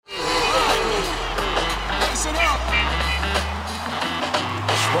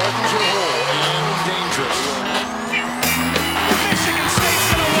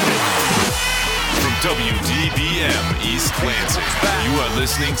Clancy. You are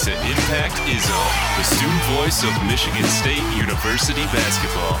listening to Impact Izzo, the student voice of Michigan State University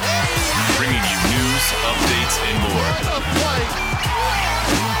basketball. Bringing you news, updates, and more.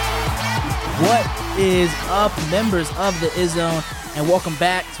 What is up, members of the Izzone, and welcome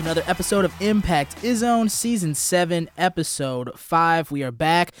back to another episode of Impact Izzone, Season 7, Episode 5. We are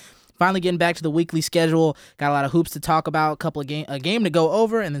back. Finally getting back to the weekly schedule. Got a lot of hoops to talk about, a game to go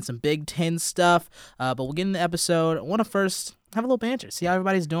over, and then some Big Ten stuff. But we'll get in the episode. I want to first have a little banter, see how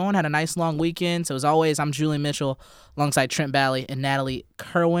everybody's doing. Had a nice long weekend. So as always, I'm Julian Mitchell alongside Trent Bally and Natalie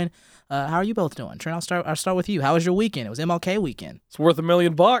Kerwin. How are you both doing? Trent, I'll start with you. How was your weekend? It was MLK weekend. It's worth $1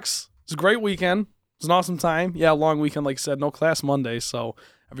 million. It's a great weekend. It was an awesome time. Yeah, long weekend, like I said, no class Monday, so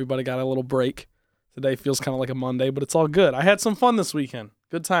everybody got a little break. Today feels kind of like a Monday, but it's all good. I had some fun this weekend.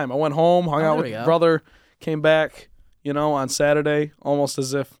 Good time. I went home, hung out with my brother, came back, on Saturday, almost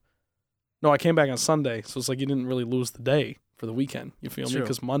as if, I came back on Sunday, so it's like you didn't really lose the day for the weekend. You feel me?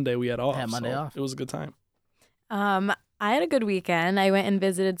 Because Monday we had off. Yeah, Monday off. It was a good time. I had a good weekend. I went and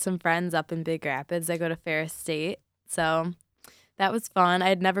visited some friends up in Big Rapids. I go to Ferris State, so that was fun. I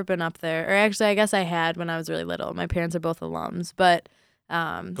had never been up there, or actually, I guess I had when I was really little. My parents are both alums, but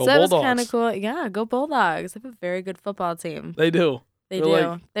so that was kind of cool. Yeah, go Bulldogs! They have a very good football team. They do. They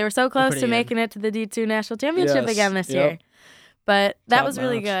were so close to making it to the D2 National Championship again this year. But that was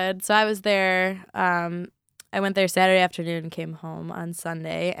really good. So I was there. I went there Saturday afternoon and came home on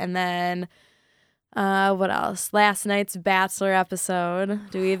Sunday. And then what else? Last night's Bachelor episode.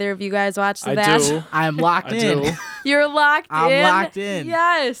 Do either of you guys watch The Bachelor? Do. I'm locked in. You're locked in? I'm locked in.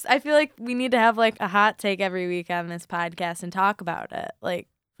 Yes. I feel like we need to have like a hot take every week on this podcast and talk about it. Like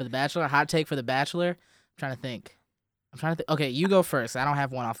for The Bachelor, a hot take for The Bachelor? I'm trying to think. Okay, you go first. I don't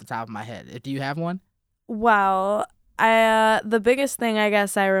have one off the top of my head. Do you have one? Well, the biggest thing I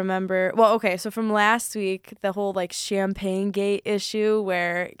guess I remember. Well, okay, so from last week, the whole like champagne gate issue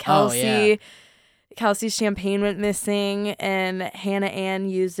where Kelsey's champagne went missing and Hannah Ann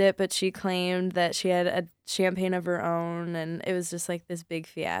used it, but she claimed that she had a champagne of her own, and it was just like this big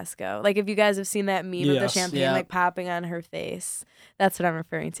fiasco. Like if you guys have seen that meme of the champagne like popping on her face, that's what I'm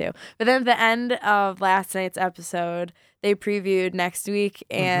referring to. But then at the end of last night's episode, they previewed next week,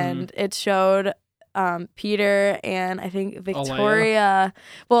 and it showed Peter and I think Victoria.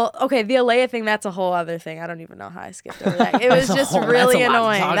 Well, okay, the Alea thing, that's a whole other thing. I don't even know how I skipped over that. It was just really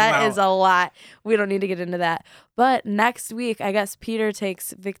annoying. That is a lot. We don't need to get into that. But next week, I guess Peter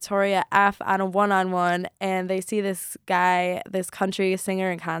takes Victoria F on a one-on-one, and they see this guy, this country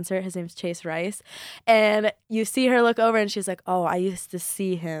singer in concert. His name's Chase Rice. And you see her look over, and she's like, oh, I used to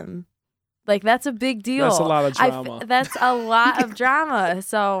see him. Like, that's a big deal. That's a lot of drama. That's a lot of drama.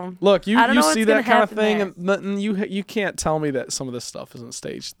 So look, you see that kind of thing, and you can't tell me that some of this stuff isn't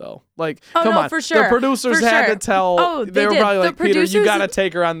staged, though. Like, come on. For sure. The producers had to tell. They were probably like, Peter, you got to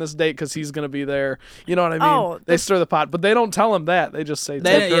take her on this date because he's going to be there. You know what I mean? They stir the pot, but they don't tell him that. They just say,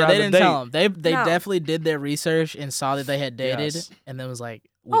 take her on the date. They didn't tell him. They definitely did their research and saw that they had dated, and then was like,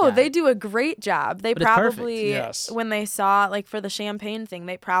 they do a great job. They probably, when they saw, like, for the champagne thing,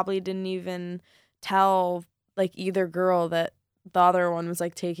 they probably didn't even tell, like, either girl that the other one was,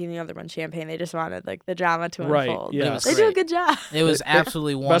 like, taking the other one champagne. They just wanted, like, the drama to unfold. Yeah. They do a good job. It was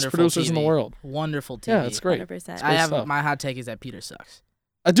absolutely wonderful. Best producers in the world. Wonderful TV. Yeah, it's great. 100%. My hot take is that Peter sucks.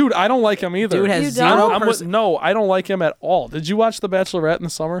 Dude, I don't like him either. Dude has zero No, I don't like him at all. Did you watch The Bachelorette in the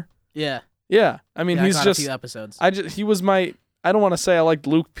summer? Yeah. Yeah. I mean, he's just a few episodes. He was my. I don't want to say I liked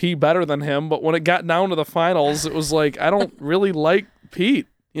Luke P better than him, but when it got down to the finals, it was like, I don't really like Pete.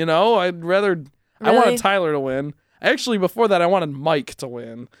 I'd rather. Really? I wanted Tyler to win. Actually, before that, I wanted Mike to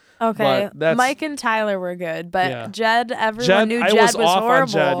win. Okay, Mike and Tyler were good, but Jed, everyone knew Jed was off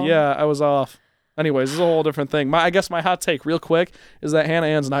horrible. On Jed. Yeah, I was off. Anyways, this is a whole different thing. I guess my hot take, real quick, is that Hannah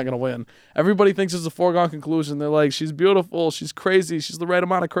Ann's not going to win. Everybody thinks it's a foregone conclusion. They're like, she's beautiful, she's crazy, she's the right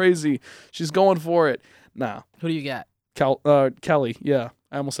amount of crazy, she's going for it. Nah. Who do you got? Kelly, yeah.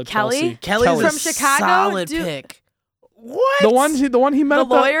 I almost said Kelly. Kelly from Chicago. Solid pick. What? The one he met. The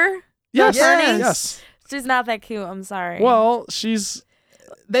lawyer. Yes. Yes. She's not that cute. I'm sorry. Well,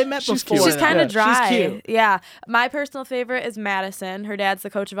 they met before. She's kind of dry. She's cute. Yeah. My personal favorite is Madison. Her dad's the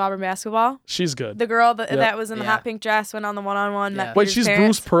coach of Auburn basketball. She's good. The girl that was in the hot pink dress went on the one-on-one. Yeah. Wait, she's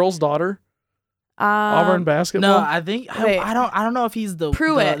parents. Bruce Pearl's daughter. Auburn basketball. No, I think I don't know if he's the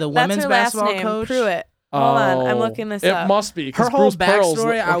Pruitt. the women's That's her basketball last name. coach. Pruitt. Hold on, I'm looking this up. It must be. Her whole Bruce Pearl's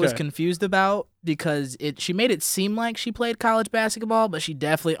backstory I was confused about because she made it seem like she played college basketball, but she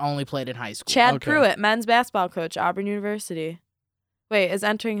definitely only played in high school. Chad Pruitt, men's basketball coach, Auburn University. Wait, is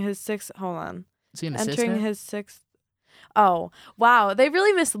entering his sixth. Hold on. Is he an entering assistant? his sixth. Oh, wow. They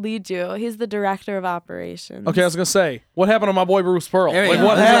really mislead you. He's the director of operations. Okay, I was gonna say, what happened to my boy Bruce Pearl? There you Like, go.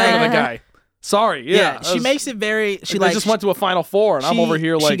 what It's happened to the like- guy? Sorry, yeah. she makes it very. She They like just went to a Final Four, and I'm over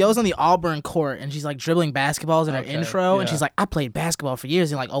here like she goes on the Auburn court and she's like dribbling basketballs in her Okay, intro, and yeah. she's like, I played basketball for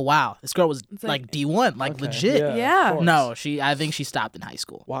years, and like, oh wow, this girl was It's like like- D1, like Okay, legit. Yeah. of course. No, I think she stopped in high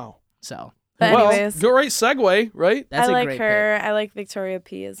school. Wow. So But Well, anyways, great segue, right? that's I a like great her. I like Victoria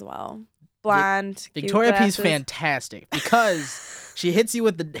P as well. Blonde. pick. cute Victoria P is glasses. fantastic because she hits you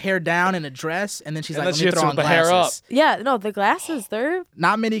with the hair down in a dress, and then she's And like, then she let me hits throw you on with the hair glasses. Yeah, no, the glasses, they're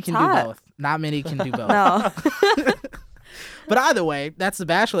Not many can do hot. both. Not many can do both. no. But either way, that's the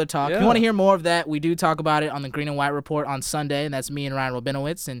Bachelor talk. If Yeah. you want to hear more of that, we do talk about it on the Green and White Report on Sunday, and that's me and Ryan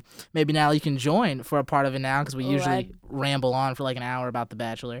Robinowitz. And maybe now you can join for a part of it now because we Ooh, usually I'd- ramble on for like an hour about the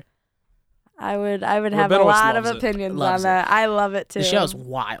Bachelor. I would have a Rabinowitz lot of loves it. opinions Loves on that. I love it too. The show's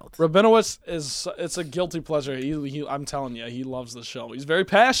wild. Rabinowitz it's a guilty pleasure. I'm telling you, he loves the show. He's very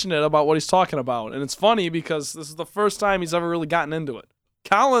passionate about what he's talking about, and it's funny because this is the first time he's ever really gotten into it.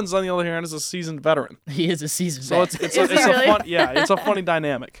 Collins, on the other hand, is a seasoned veteran, He is a season so vet. it's Is a he really? fun it's a funny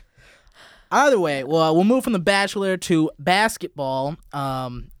dynamic. Either way, well, we'll move from the Bachelor to basketball.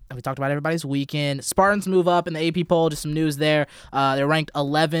 We talked about everybody's weekend. Spartans move up in the AP poll. Just some news there. They're ranked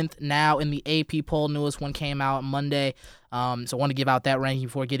 11th now in the AP poll. Newest one came out Monday. So I want to give out that ranking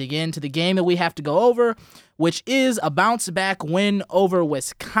before getting into the game that we have to go over, which is a bounce-back win over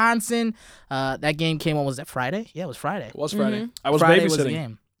Wisconsin. That game came on, was that Friday? Yeah, it was Friday. It was Friday. I was Friday was the babysitting.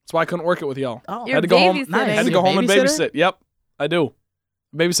 game. That's why I couldn't work it with y'all. Oh, You're had to go home. babysitting. Nice. I had to You're go home and babysitter? babysit. Yep, I do.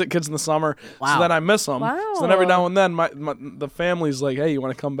 Babysit kids in the summer. Wow. So then I miss them. Wow. So then every now and then, the family's like, "Hey, you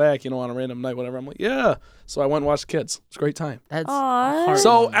want to come back? On a random night, whatever." I'm like, "Yeah." So I went and watched the kids. It's a great time. That's Aw. heartwarming.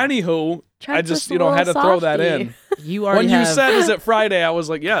 So anywho, Tried I to just just a had to little throw that softy. in. you already When you have, said, "Is it Friday?" I was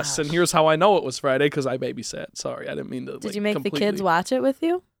like, "Yes." And here's how I know it was Friday because I babysat. Sorry, I didn't mean to. Did you make the kids watch it with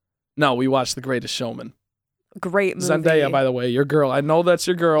you? No, we watched The Greatest Showman. Great movie. Zendaya, by the way, your girl. I know that's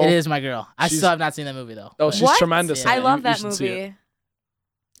your girl. it is my girl. I She's- still have not seen that movie though. Oh, but- she's What? tremendous. Yeah. I in it. love You that should see it. movie.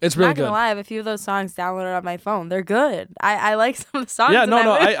 It's really Not gonna good. lie, I have a few of those songs downloaded on my phone. They're good. I like some of the songs. Yeah, in no, that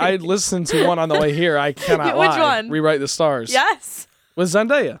no. movie. I listened to one on the way here. I cannot Which lie. one? Rewrite the Stars. Yes. With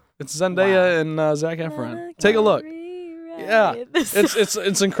Zendaya. It's Zendaya and Zac Efron. Take a look. Yeah,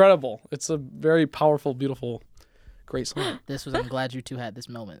 it's incredible. It's a very powerful, beautiful, great song. I'm glad you two had this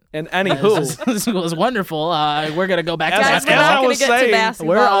moment. And This, anywho, this was wonderful. We're gonna go back to As- Guys, we're as I not basketball. gonna was get saying, to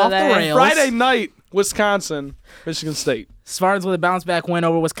basketball we're off the today. rails. Friday night, Wisconsin, Michigan State. Spartans with a bounce back win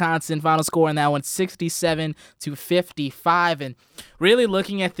over Wisconsin. Final score in that one 67-55. And really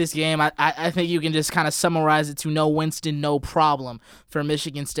looking at this game, I think you can just kind of summarize it to no Winston, no problem for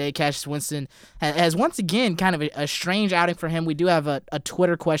Michigan State. Cassius Winston has once again kind of a strange outing for him. We do have a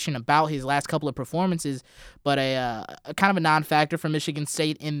Twitter question about his last couple of performances, but a kind of a non-factor for Michigan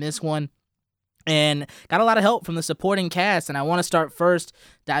State in this one. And got a lot of help from the supporting cast. And I want to start first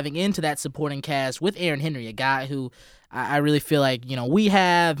diving into that supporting cast with Aaron Henry, a guy who I really feel like, we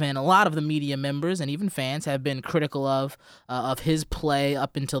have, and a lot of the media members and even fans have been critical of his play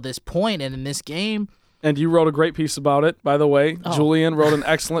up until this point. And in this game, And you wrote a great piece about it, by the way. Oh. Julian wrote an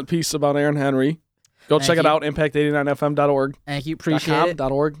excellent piece about Aaron Henry. Go Thank check it you. out, impact89fm.org. and you appreciate it.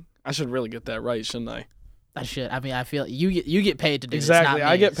 .org. I should really get that right, shouldn't I? I should. I mean, I feel you get paid to do Exactly. this. Not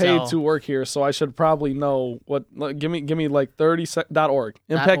I me, get paid so- to work here, so I should probably know what. Give me like 30 .org.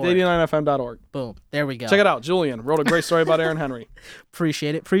 Impact89fm.org. Boom. There we go. Check it out. Julian wrote a great story about Aaron Henry.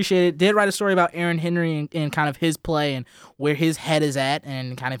 Appreciate it. Did write a story about Aaron Henry and kind of his play and where his head is at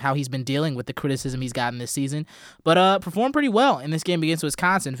and kind of how he's been dealing with the criticism he's gotten this season. But performed pretty well in this game against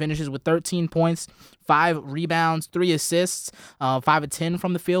Wisconsin. Finishes with 13 points, 5 rebounds, 3 assists, 5 of 10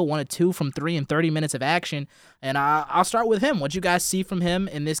 from the field, 1 of 2 from 3 in 30 minutes of action. And I'll start with him. What you guys see from him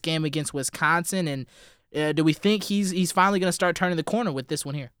in this game against Wisconsin? And do we think he's finally going to start turning the corner with this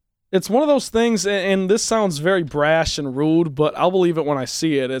one here? It's one of those things, and this sounds very brash and rude, but I'll believe it when I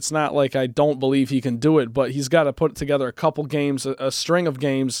see it. It's not like I don't believe he can do it, but he's got to put together a couple games, a string of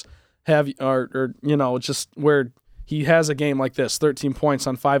games, just where he has a game like this, 13 points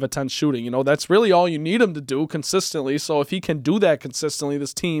on 5 of 10 shooting. That's really all you need him to do consistently. So if he can do that consistently,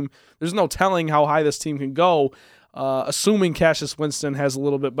 this team, there's no telling how high this team can go. Assuming Cassius Winston has a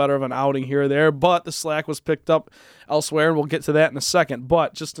little bit better of an outing here or there, but the slack was picked up elsewhere, and we'll get to that in a second.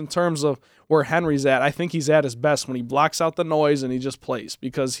 But just in terms of where Henry's at, I think he's at his best when he blocks out the noise and he just plays,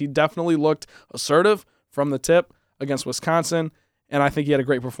 because he definitely looked assertive from the tip against Wisconsin, And I think he had a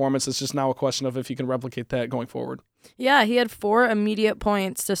great performance. It's just now a question of if he can replicate that going forward. Yeah, he had 4 immediate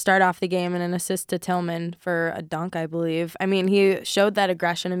points to start off the game and an assist to Tillman for a dunk, I believe. I mean, he showed that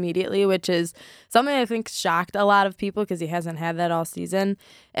aggression immediately, which is something I think shocked a lot of people because he hasn't had that all season.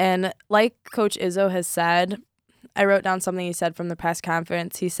 And like Coach Izzo has said, I wrote down something he said from the press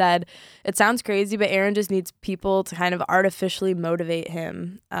conference. He said, it sounds crazy, but Aaron just needs people to kind of artificially motivate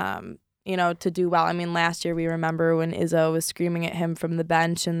him, to do well. I mean, last year we remember when Izzo was screaming at him from the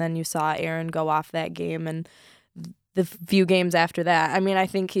bench, and then you saw Aaron go off that game and the few games after that. I mean, I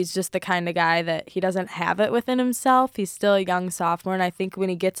think he's just the kind of guy that he doesn't have it within himself. He's still a young sophomore, and I think when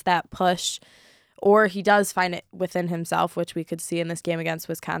he gets that push, or he does find it within himself, which we could see in this game against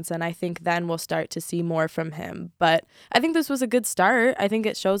Wisconsin, I think then we'll start to see more from him. But I think this was a good start. I think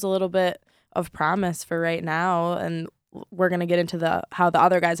it shows a little bit of promise for right now, and we're going to get into how the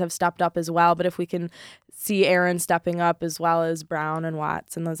other guys have stepped up as well. But if we can see Aaron stepping up as well as Brown and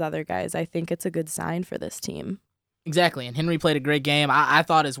Watts and those other guys, I think it's a good sign for this team. Exactly, and Henry played a great game. I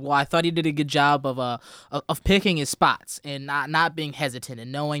thought as well. I thought he did a good job of picking his spots and not being hesitant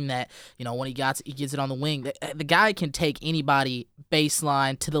and knowing that when he gets it on the wing, the guy can take anybody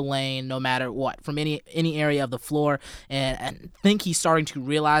baseline to the lane no matter what from any area of the floor, and think he's starting to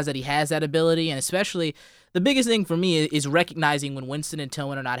realize that he has that ability. And especially the biggest thing for me is recognizing when Winston and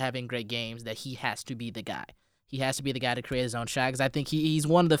Tillman are not having great games that he has to be the guy. He has to be the guy to create his own shot because I think he's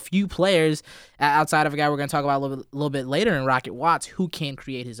one of the few players outside of a guy we're going to talk about a little bit later in Rocket Watts who can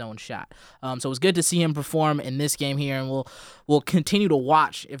create his own shot. So it was good to see him perform in this game here, and we'll continue to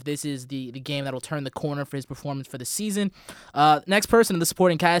watch if this is the game that will turn the corner for his performance for the season. Next person in the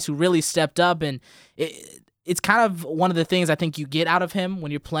supporting cast who really stepped up, and it's kind of one of the things I think you get out of him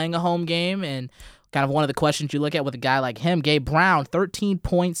when you're playing a home game, and kind of one of the questions you look at with a guy like him. Gabe Brown, 13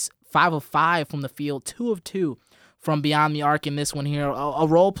 points, 5 of 5 from the field, 2 of 2 from beyond the arc in this one here. A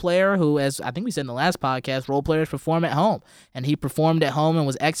role player who, as I think we said in the last podcast, role players perform at home. And he performed at home and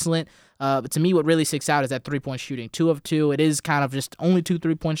was excellent. But to me, what really sticks out is that three-point shooting. 2 of 2. It is kind of just only 2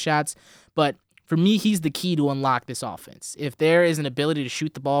 3-point shots. But for me, he's the key to unlock this offense. If there is an ability to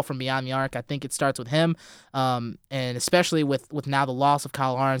shoot the ball from beyond the arc, I think it starts with him. And especially with now the loss of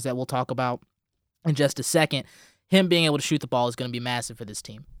Kyle Arns that we'll talk about in just a second, him being able to shoot the ball is going to be massive for this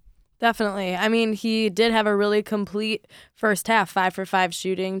team. Definitely. I mean, he did have a really complete first half, 5 for 5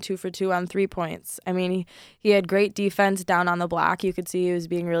 shooting, 2 for 2 on 3 points. I mean, he had great defense down on the block. You could see he was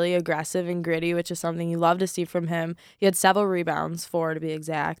being really aggressive and gritty, which is something you love to see from him. He had several rebounds, 4 to be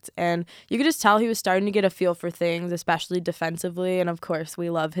exact. And you could just tell he was starting to get a feel for things, especially defensively. And of course, we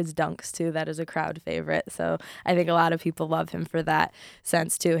love his dunks too. That is a crowd favorite. So I think a lot of people love him for that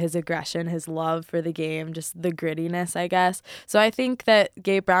sense too. His aggression, his love for the game, just the grittiness, I guess. So I think that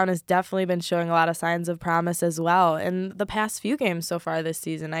Gabe Brown has definitely been showing a lot of signs of promise as well in the past few games so far this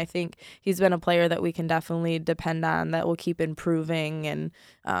season. I think he's been a player that we can definitely depend on, that will keep improving and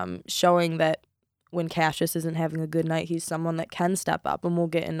showing that when Cassius isn't having a good night, he's someone that can step up, and we'll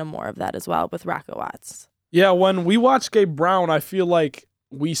get into more of that as well with Rocket Watts. Yeah, when we watch Gabe Brown, I feel like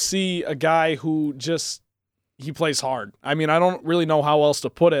we see a guy who just he plays hard. I mean, I don't really know how else to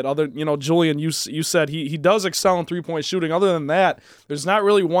put it. Julian, you said he does excel in 3-point shooting. Other than that, there's not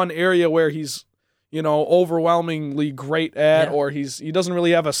really one area where he's, overwhelmingly great at, or he doesn't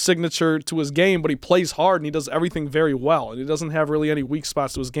really have a signature to his game, but he plays hard and he does everything very well. And he doesn't have really any weak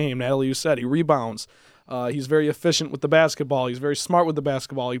spots to his game. Natalie, you said he rebounds. He's very efficient with the basketball. He's very smart with the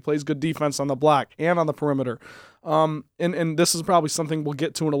basketball. He plays good defense on the block and on the perimeter. And this is probably something we'll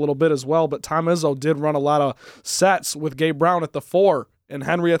get to in a little bit as well, but Tom Izzo did run a lot of sets with Gabe Brown at the 4 and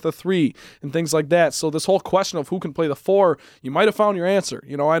Henry at the 3 and things like that. So this whole question of who can play the 4, you might have found your answer.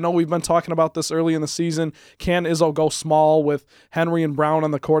 I know we've been talking about this early in the season. Can Izzo go small with Henry and Brown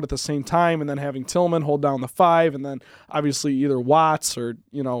on the court at the same time, and then having Tillman hold down the 5, and then obviously either Watts or,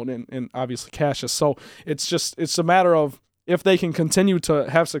 and obviously Cassius. So it's a matter of if they can continue to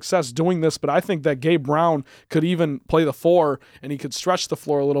have success doing this, but I think that Gabe Brown could even play the 4 and he could stretch the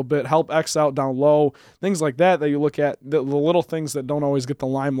floor a little bit, help X out down low, things like that you look at, the little things that don't always get the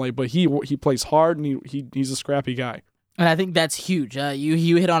limelight, but he plays hard and he's a scrappy guy. And I think that's huge.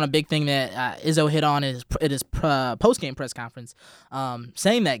 You hit on a big thing that Izzo hit on in his post-game press conference,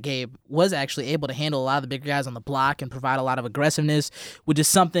 saying that Gabe was actually able to handle a lot of the bigger guys on the block and provide a lot of aggressiveness, which is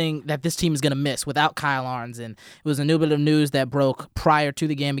something that this team is going to miss without Kyle Arns. And it was a new bit of news that broke prior to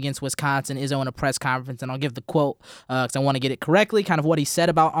the game against Wisconsin. Izzo in a press conference, and I'll give the quote because I want to get it correctly, kind of what he said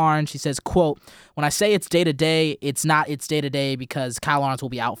about Arns. He says, quote, "When I say it's day-to-day, it's not it's day-to-day because Kyle Arns will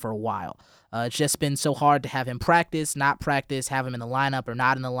be out for a while." It's just been so hard to have him practice, not practice, have him in the lineup or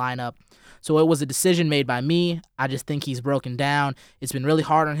not in the lineup. So it was a decision made by me. I just think he's broken down. It's been really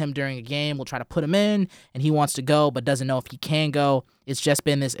hard on him during a game. We'll try to put him in, and he wants to go but doesn't know if he can go. It's just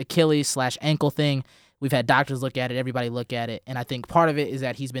been this Achilles/ankle thing. We've had doctors look at it, everybody look at it, and I think part of it is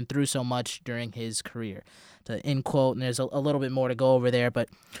that he's been through so much during his career. To end quote, and there's a little bit more to go over there, but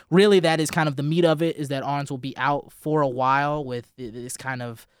really that is kind of the meat of it, is that Arns will be out for a while with this kind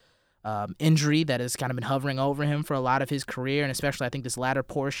of injury that has kind of been hovering over him for a lot of his career, and especially I think this latter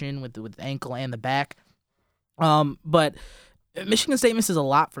portion with the ankle and the back. But Michigan State misses a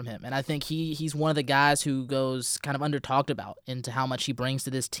lot from him, and I think he's one of the guys who goes kind of under talked about into how much he brings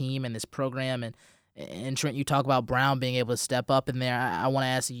to this team and this program. And Trent, you talk about Brown being able to step up in there. I want to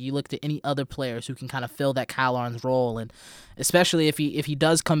ask you look to any other players who can kind of fill that Kyle Arns role, and especially if he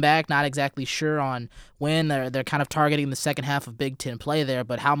does come back, not exactly sure on when. They're kind of targeting the second half of Big Ten play there,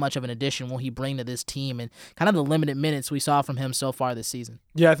 but how much of an addition will he bring to this team and kind of the limited minutes we saw from him so far this season?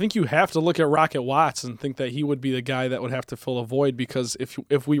 Yeah, I think you have to look at Rocket Watts and think that he would be the guy that would have to fill a void, because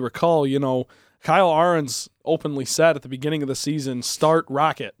if we recall, Kyle Arns openly said at the beginning of the season, start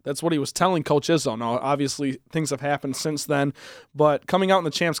Rocket. That's what he was telling Coach Izzo. Now, obviously, things have happened since then, but coming out in the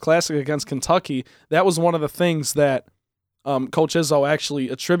Champs Classic against Kentucky, that was one of the things that Coach Izzo actually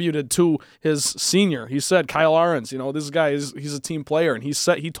attributed to his senior. He said, Kyle Arns, this guy, he's a team player, and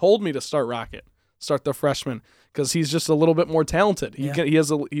he told me to start Rocket, start the freshman, because he's just a little bit more talented. He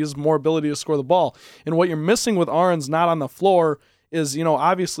has more ability to score the ball. And what you're missing with Arns not on the floor is,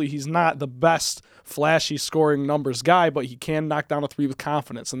 obviously he's not the best flashy scoring numbers guy, but he can knock down a three with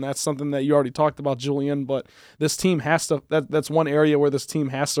confidence, and that's something that you already talked about, Julian. But this team has to, that's one area where this team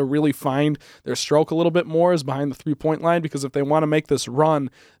has to really find their stroke a little bit more, is behind the three-point line, because if they want to make this run,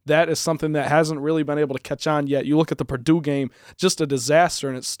 that is something that hasn't really been able to catch on yet. You look at the Purdue game, just a disaster,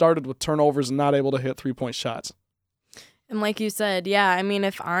 and it started with turnovers and not able to hit three-point shots. And like you said,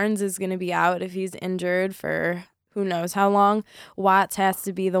 if Arns is going to be out, if he's injured for who knows how long, Watts has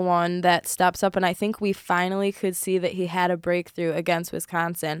to be the one that steps up, and I think we finally could see that he had a breakthrough against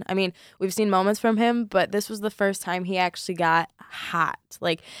Wisconsin. I mean, we've seen moments from him, but this was the first time he actually got hot.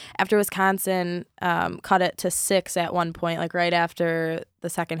 Like, after Wisconsin cut it to 6 at one point, like right after the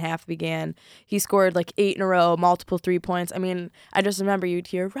second half began, he scored like 8 in a row, multiple 3 points. I mean, I just remember you'd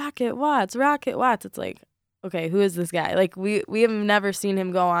hear, Rocket Watts, Rocket Watts. It's like, okay, who is this guy? Like, we have never seen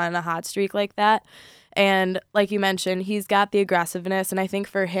him go on a hot streak like that. And like you mentioned, he's got the aggressiveness, and I think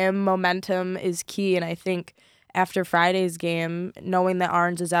for him, momentum is key. And I think after Friday's game, knowing that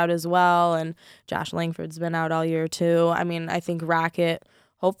Arns is out as well, and Josh Langford's been out all year too, I think Rocket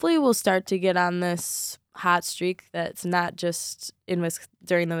hopefully will start to get on this hot streak that's not just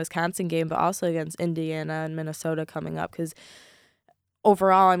during the Wisconsin game, but also against Indiana and Minnesota coming up. Because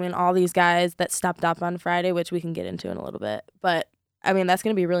overall, all these guys that stepped up on Friday, which we can get into in a little bit, but that's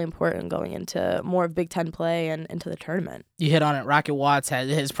going to be really important going into more Big Ten play and into the tournament. You hit on it. Rocket Watts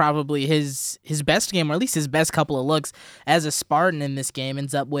has probably his best game, or at least his best couple of looks as a Spartan in this game.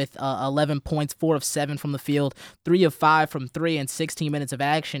 Ends up with 11 points, 4 of 7 from the field, 3 of 5 from 3, and 16 minutes of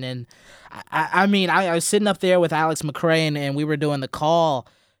action. And I was sitting up there with Alex McCray, and we were doing the call.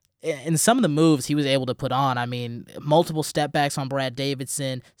 And some of the moves he was able to put on, multiple step backs on Brad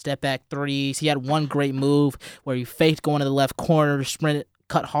Davidson, step back threes. He had one great move where he faked going to the left corner, sprinted,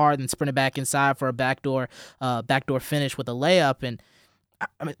 cut hard, and sprinted back inside for a backdoor finish with a layup. And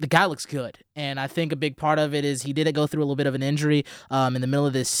the guy looks good. And I think a big part of it is he did go through a little bit of an injury in the middle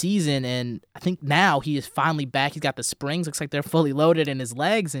of this season. And I think now he is finally back. He's got the springs. Looks like they're fully loaded in his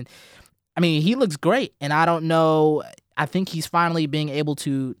legs. And he looks great. And I don't know. I think he's finally being able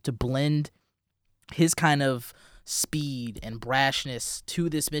to blend his kind of speed and brashness to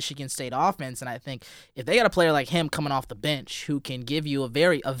this Michigan State offense. And I think if they got a player like him coming off the bench who can give you a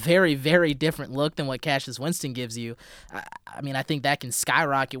very, very different look than what Cassius Winston gives you, I think that can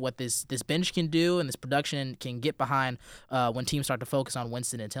skyrocket what this bench can do and this production can get behind when teams start to focus on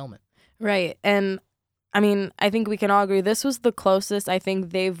Winston and Tillman. Right. And, I think we can all agree this was the closest I think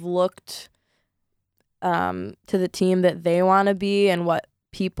they've looked to the team that they want to be and what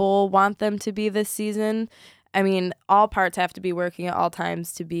people want them to be this season. All parts have to be working at all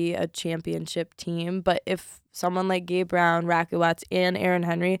times to be a championship team, but if someone like Gabe Brown, Rocket Watts, and Aaron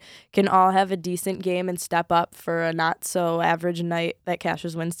Henry can all have a decent game and step up for a not-so-average night that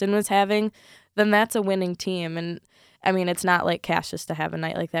Cassius Winston was having, then that's a winning team. And, it's not like Cassius to have a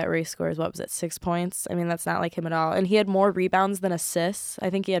night like that where he scores, 6 points? That's not like him at all. And he had more rebounds than assists.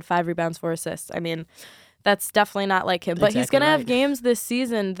 I think he had 5 rebounds, 4 assists. That's definitely not like him. But exactly, he's going to have games this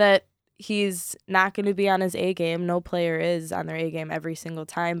season that he's not going to be on his A game. No player is on their A game every single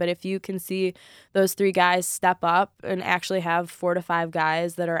time. But if you can see those 3 guys step up and actually have 4 to 5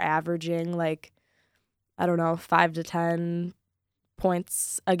 guys that are averaging, like, I don't know, 5 to 10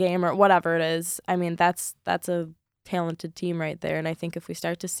 points a game or whatever it is, I mean, that's a talented team right there. And I think if we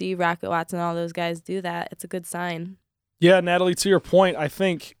start to see Rocket Watson and all those guys do that, it's a good sign. Yeah, Natalie, to your point, I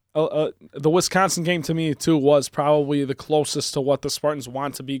think the Wisconsin game to me, too, was probably the closest to what the Spartans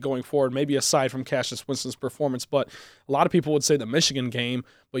want to be going forward, maybe aside from Cassius Winston's performance. But a lot of people would say the Michigan game,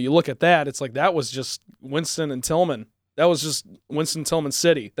 but you look at that, it's like that was just Winston and Tillman. That was just Winston-Tillman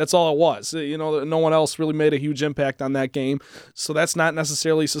City. That's all it was. You know, no one else really made a huge impact on that game, so that's not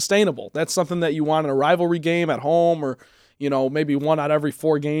necessarily sustainable. That's something that you want in a rivalry game at home, or you know, maybe 1 out of every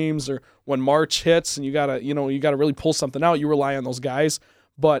 4 games, or when March hits and you gotta really pull something out. You rely on those guys.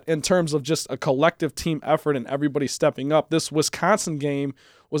 But in terms of just a collective team effort and everybody stepping up, this Wisconsin game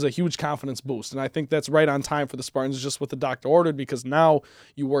was a huge confidence boost. And I think that's right on time for the Spartans, just what the doctor ordered, because now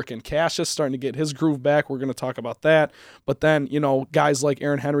you work in Cassius starting to get his groove back. We're going to talk about that. But then, you know, guys like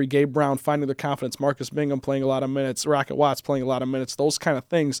Aaron Henry, Gabe Brown finding their confidence, Marcus Bingham playing a lot of minutes, Rocket Watts playing a lot of minutes, those kind of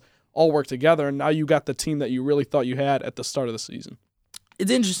things all work together. And now you got the team that you really thought you had at the start of the season. It's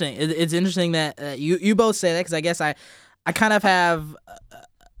interesting. It's interesting that you both say that, because I guess I kind of have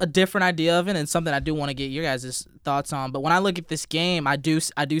a different idea of it, and something I do want to get your guys' thoughts on. But when I look at this game, I do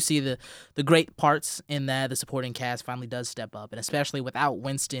see the great parts in that the supporting cast finally does step up, and especially without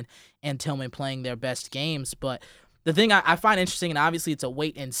Winston and Tillman playing their best games. But the thing I find interesting, and obviously it's a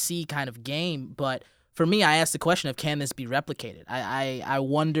wait and see kind of game, but for me, I ask the question of, can this be replicated? I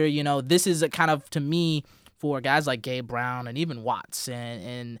wonder, you know, this is a kind of, to me, for guys like Gabe Brown and even Watts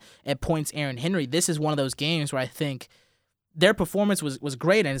and at points Aaron Henry, this is one of those games where I think their performance was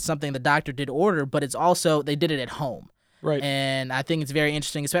great, and it's something the doctor did order, but it's also they did it at home. Right. And I think it's very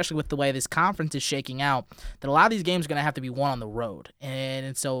interesting, especially with the way this conference is shaking out, that a lot of these games are going to have to be won on the road.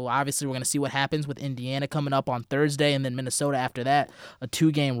 And so obviously we're going to see what happens with Indiana coming up on Thursday, and then Minnesota after that, a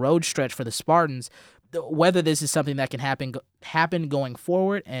 2-game road stretch for the Spartans. Whether this is something that can happen going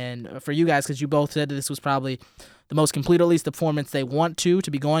forward, and for you guys, because you both said that this was probably the most complete, at least the performance they want to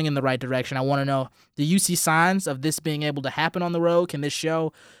be going in the right direction. I want to know, do you see signs of this being able to happen on the road? Can this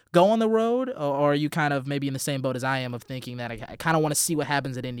show go on the road, or are you kind of maybe in the same boat as I am of thinking that I kind of want to see what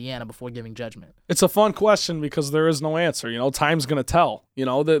happens at Indiana before giving judgment? It's a fun question because there is no answer. You know, time's going to tell. You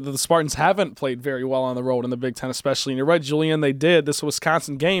know, the Spartans haven't played very well on the road in the Big Ten especially. And you're right, Julian, they did. This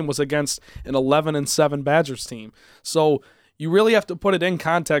Wisconsin game was against an 11-7 Badgers team. So you really have to put it in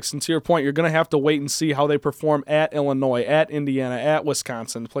context, and to your point, you're going to have to wait and see how they perform at Illinois, at Indiana, at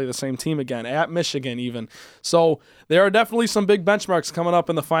Wisconsin, to play the same team again, at Michigan even. So there are definitely some big benchmarks coming up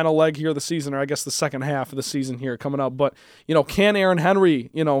in the final leg here of the season, or I guess the second half of the season here coming up. But, you know, can Aaron Henry,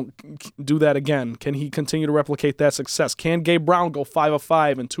 you know, do that again? Can he continue to replicate that success? Can Gabe Brown go 5 of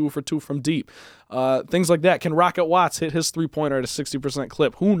 5 and 2 for 2 from deep? Things like that. Can Rocket Watts hit his three-pointer at a 60%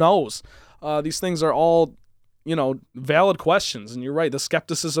 clip? Who knows? These things are all, you know, valid questions. And you're right, the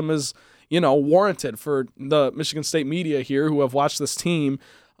skepticism is, you know, warranted for the Michigan State media here who have watched this team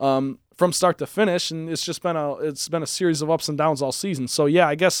from start to finish, and it's just been a series of ups and downs all season. So yeah,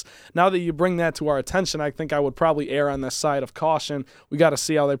 I guess now that you bring that to our attention, I think I would probably err on this side of caution. We got to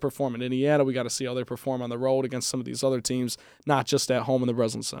see how they perform in Indiana. We got to see how they perform on the road against some of these other teams, not just at home in the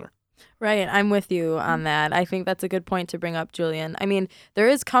Breslin Center. Right, I'm with you on that. I think that's a good point to bring up, Julian. I mean, there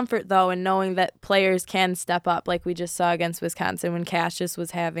is comfort, though, in knowing that players can step up, like we just saw against Wisconsin when Cassius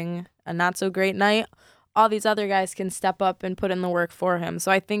was having a not-so-great night. All these other guys can step up and put in the work for him.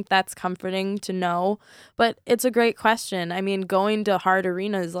 So I think that's comforting to know. But it's a great question. I mean, going to hard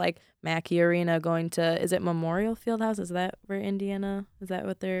arenas like Mackey Arena, going to, is it Memorial Fieldhouse? Is that where Indiana? Is that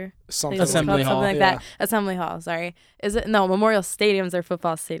what they're Assembly Hall? Something like that. Assembly Hall, sorry. Is it? No, Memorial Stadium's their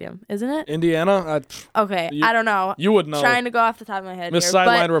football stadium, isn't it? Indiana? Okay, I don't know. You would know. Trying to go off the top of my head. Miss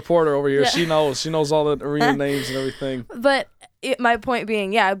Sideline reporter over here. Yeah. She knows all the arena names and everything. But my point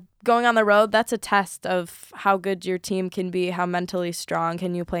being, yeah, going on the road, that's a test of how good your team can be, how mentally strong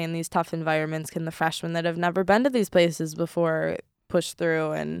can you play in these tough environments. Can the freshmen that have never been to these places before push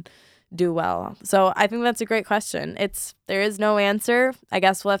through and do well? So I think that's a great question. There is no answer. I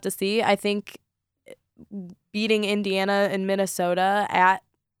guess we'll have to see. I think beating Indiana and Minnesota at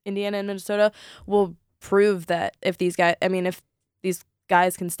Indiana and Minnesota will prove that if these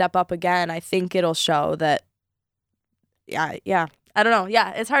guys can step up again, I think it'll show that. Yeah. I don't know.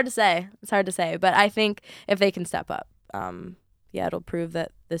 Yeah, it's hard to say. But I think if they can step up, it'll prove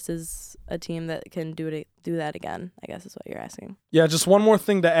that this is a team that can do that again, I guess is what you're asking. Yeah, just one more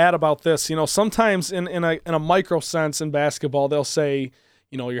thing to add about this. You know, sometimes in a micro sense in basketball, they'll say,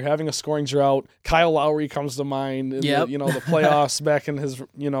 you're having a scoring drought. Kyle Lowry comes to mind in Yep. the playoffs back in his,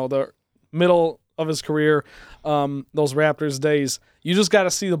 the middle of his career, those Raptors days. You just got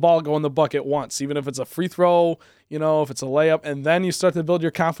to see the ball go in the bucket once, even if it's a free throw, if it's a layup, and then you start to build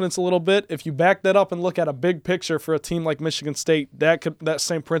your confidence a little bit. If you back that up and look at a big picture for a team like Michigan State, that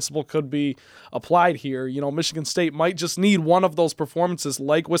same principle could be applied here. Michigan State might just need one of those performances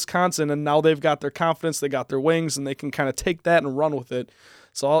like Wisconsin, and now they've got their confidence, they got their wings, and they can kind of take that and run with it.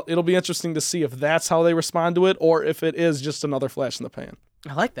 So it'll be interesting to see if that's how they respond to it or if it is just another flash in the pan.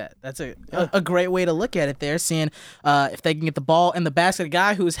 I like that. That's a great way to look at it there, seeing if they can get the ball in the basket. A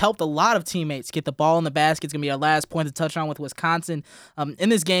guy who's helped a lot of teammates get the ball in the basket is going to be our last point to touch on with Wisconsin. In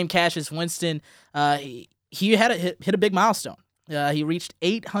this game, Cassius Winston, he had hit a big milestone. He reached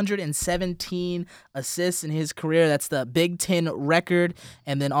 817 assists in his career. That's the Big Ten record,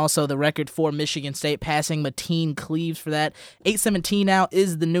 and then also the record for Michigan State, passing Mateen Cleaves for that. 817 now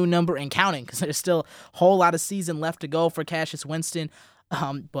is the new number and counting, because there's still a whole lot of season left to go for Cassius Winston.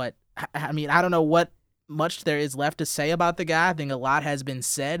 But I mean, I don't know what much there is left to say about the guy. I think a lot has been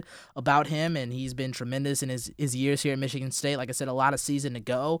said about him, and he's been tremendous in his years here at Michigan State. Like I said, a lot of season to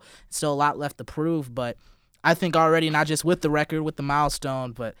go. Still a lot left to prove, but I think already, not just with the record, with the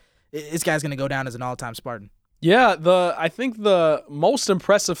milestone, but this guy's going to go down as an all-time Spartan. Yeah, I think the most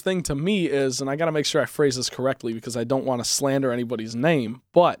impressive thing to me is, and I got to make sure I phrase this correctly because I don't want to slander anybody's name,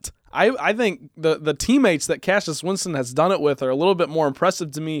 but I think the teammates that Cassius Winston has done it with are a little bit more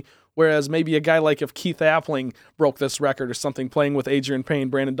impressive to me, whereas maybe a guy like if Keith Appling broke this record or something, playing with Adrian Payne,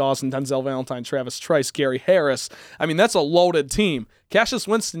 Brandon Dawson, Denzel Valentine, Travis Trice, Gary Harris. I mean, that's a loaded team. Cassius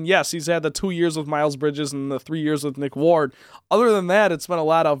Winston, yes, he's had the 2 years with Miles Bridges and the 3 years with Nick Ward. Other than that, it's been a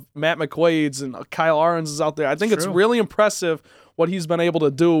lot of Matt McQuaid's and Kyle Ahrens is out there. I think it's really impressive what he's been able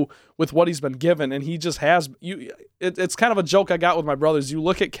to do with what he's been given, and he just has. It's kind of a joke I got with my brothers. You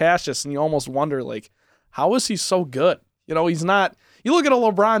look at Cassius and you almost wonder, like, how is he so good? He's not. You look at a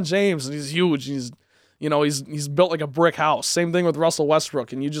LeBron James and he's huge. He's built like a brick house. Same thing with Russell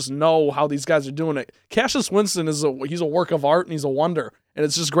Westbrook, and you just know how these guys are doing it. Cassius Winston he's a work of art, and he's a wonder, and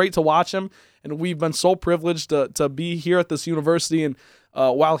it's just great to watch him. And we've been so privileged to be here at this university, and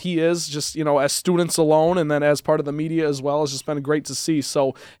while he is just as students alone, and then as part of the media as well, it's just been great to see.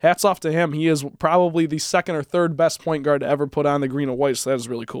 So hats off to him. He is probably the second or third best point guard to ever put on the green and white. So that is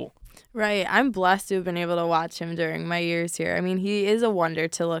really cool. Right. I'm blessed to have been able to watch him during my years here. I mean, he is a wonder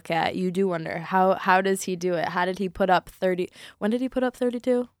to look at. You do wonder, how does he do it? How did he put up 30? When did he put up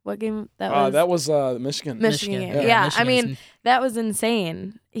 32? What game that was? That was Michigan. Michigan. Yeah, I mean, that was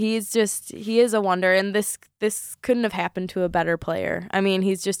insane. He is a wonder, and this couldn't have happened to a better player. I mean,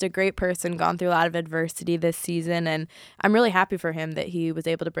 he's just a great person, gone through a lot of adversity this season, and I'm really happy for him that he was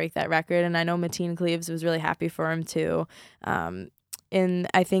able to break that record, and I know Mateen Cleaves was really happy for him too. And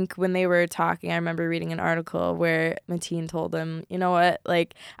I think when they were talking, I remember reading an article where Mateen told him, you know what,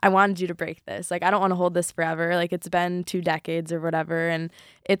 like, I wanted you to break this. Like, I don't want to hold this forever. Like, it's been 2 decades or whatever, and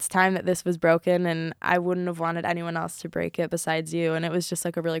it's time that this was broken, and I wouldn't have wanted anyone else to break it besides you. And it was just,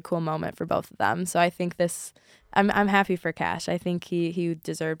 like, a really cool moment for both of them. So I think I'm happy for Cash. I think he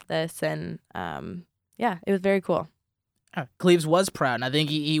deserved this, and, yeah, it was very cool. Cleaves was proud, and I think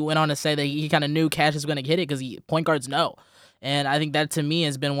he went on to say that he kind of knew Cash was going to hit it because point guards know. And I think that, to me,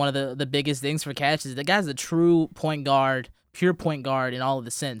 has been one of the biggest things for Cash is the guy's a true point guard, pure point guard in all of the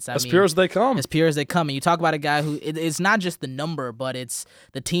sense. As pure as they come. As pure as they come. And you talk about a guy who, it's not just the number, but it's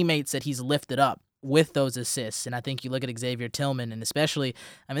the teammates that he's lifted up with those assists. And I think you look at Xavier Tillman, and especially,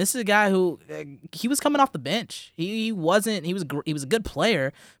 I mean, this is a guy who he was coming off the bench. He was a good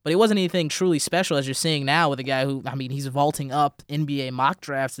player, but he wasn't anything truly special, as you're seeing now with a guy who, I mean, he's vaulting up NBA mock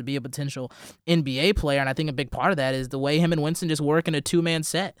drafts to be a potential NBA player. And I think a big part of that is the way him and Winston just work in a 2-man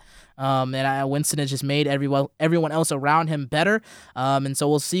set. Winston has just made everyone else around him better. And so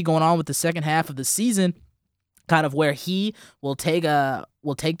we'll see going on with the second half of the season, kind of where he will take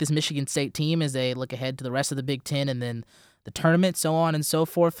this Michigan State team as they look ahead to the rest of the Big Ten and then the tournament, so on and so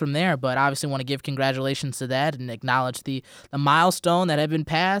forth from there. But obviously want to give congratulations to that and acknowledge the milestone that had been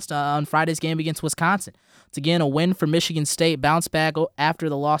passed on Friday's game against Wisconsin. It's again a win for Michigan State, bounce back after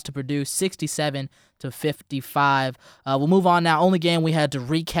the loss to Purdue, 67-55. We'll move on now. Only game we had to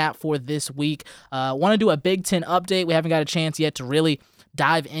recap for this week. Want to do a Big Ten update. We haven't got a chance yet to really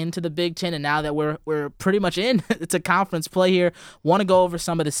dive into the Big Ten, and now that we're pretty much in it's a conference play here, want to go over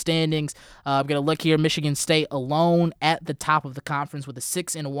some of the standings. I'm going to look here. Michigan State alone at the top of the conference with a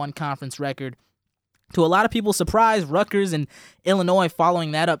 6-1 conference record. To a lot of people's surprise, Rutgers and Illinois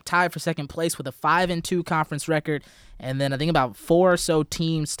following that up, tied for second place with a 5-2 conference record. And then I think about 4 or so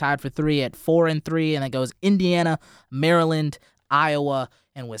teams tied for 3 at 4-3, and that goes Indiana, Maryland, Iowa,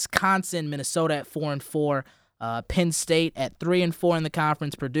 and Wisconsin. Minnesota at 4-4. Penn State at 3-4 in the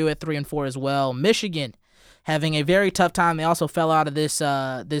conference. Purdue at 3-4 as well. Michigan having a very tough time. They also fell out of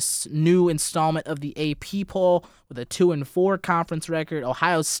this new installment of the AP poll with a 2-4 conference record.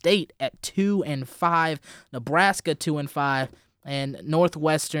 Ohio State at 2-5. Nebraska 2-5. And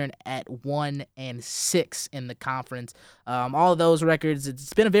Northwestern at 1-6 in the conference. All of those records,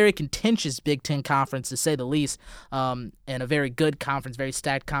 it's been a very contentious Big Ten conference, to say the least, and a very good conference, very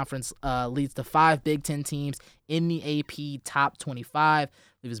stacked conference. Leads to 5 Big Ten teams in the AP top 25.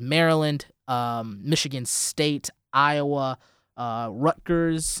 It was Maryland, Michigan State, Iowa,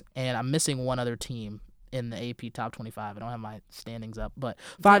 Rutgers, and I'm missing one other team in the AP top 25. I don't have my standings up, but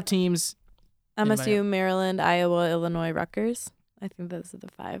 5 teams. MSU, Maryland, Iowa, Illinois, Rutgers. I think those are the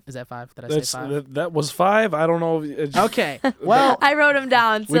 5. Is that 5? Did I say 5? That was 5. I don't know. Okay. Well, I wrote them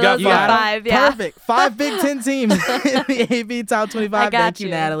down. So we got those are 5. Yeah. Perfect. 5 Big Ten teams in the AP top 25. Thank you,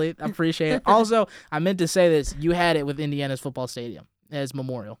 Natalie. I appreciate it. Also, I meant to say this. You had it with Indiana's football stadium as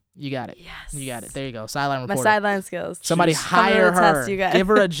Memorial. You got it. Yes. You got it. There you go. Sideline reporter. My sideline skills. Somebody hire her. Give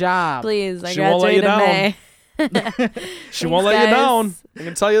her a job. Please. I She won't let you graduated in May. She won't let you down. I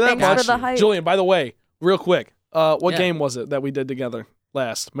can tell you that Thanks much. for the hype. Julian, by the way, real quick, what Yeah. game was it that we did together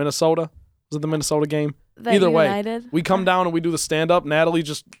last? Minnesota? Was it the Minnesota game? That Either way, United? we come down and we do the stand-up. Natalie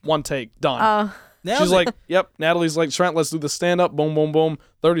just one take. Done. Oh. Nailed She's it. like, yep. Natalie's like, Trent, let's do the stand-up. Boom, boom, boom.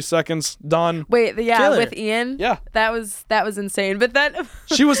 30 seconds. Done. Wait, yeah, Killer. with Ian? Yeah. That was insane. But then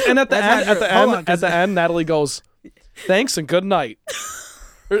She was, and at the That's end, not true. Hold on, at the end, Natalie goes, thanks and good night.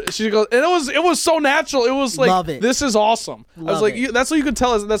 She goes, and it was so natural. It was like, Love it. this is awesome. I was Love like, it. that's what you can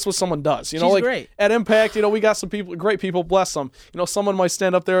tell is that's what someone does. You know, She's like great. at Impact, we got some people, great people, bless them. Someone might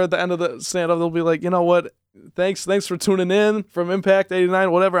stand up there at the end of the stand up. They'll be like, you know what? Thanks for tuning in from Impact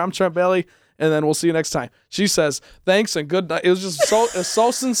 89, whatever. I'm Trent Bailey. And then we'll see you next time. She says, thanks and good night. It was just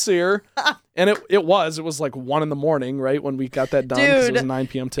so sincere. And it was like 1 a.m, right? When we got that done. 'Cause it was a 9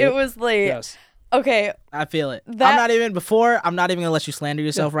 p.m. tip. it was late. Yes. Okay. I feel it. I'm That- not even going to let you slander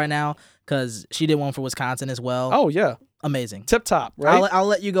yourself right now because she did one for Wisconsin as well. Oh, yeah. Amazing. Tip top, right? I'll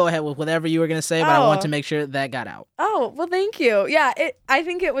let you go ahead with whatever you were going to say, but I want to make sure that got out. Oh, well, thank you. Yeah, I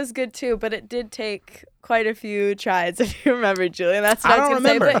think it was good too, but it did take quite a few tries, if you remember, Julian. That's what I I was don't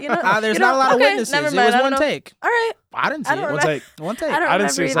going to say. remember. But, There's not a lot of witnesses. Never It mind, was I don't one know. take. All right. I didn't see I don't it. One remember. take. One take. I don't I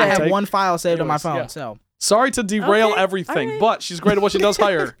didn't see remember a I second have take. one file saved on my Anyways, phone, yeah. so. Sorry to derail Okay, everything, all right. but she's great at what she does.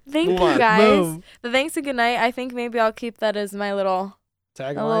 Hire. Thank Move you, on. guys. Move. The thanks and good night. I think maybe I'll keep that as my little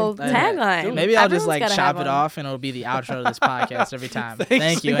Tagline. tagline. Maybe I'll just Everyone's like gotta chop have it one. off and it'll be the outro of this podcast every time. Thanks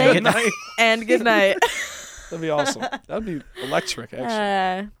Thank you. and and good good night. night. And good night. That'd be awesome. That'd be electric,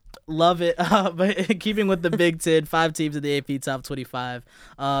 actually. Love it. But keeping with the Big Ten, 5 teams in the AP Top 25.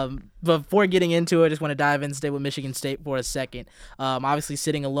 Before getting into it, I just want to dive in, stay with Michigan State for a second. Obviously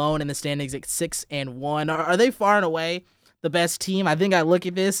sitting alone in the standings at 6-1. Are they far and away the best team? I think I look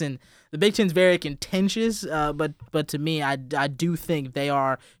at this and the Big Ten's very contentious, but to me, I do think they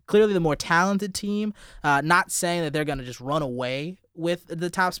are clearly the more talented team. Not saying that they're going to just run away with the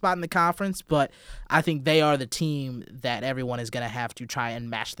top spot in the conference, but I think they are the team that everyone is going to have to try and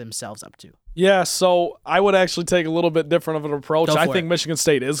match themselves up to. Yeah, so I would actually take a little bit different of an approach. Go I for think it. Michigan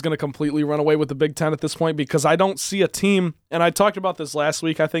State is going to completely run away with the Big Ten at this point because I don't see a team, and I talked about this last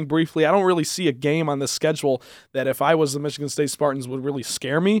week, I think briefly, I don't really see a game on this schedule that if I was the Michigan State Spartans would really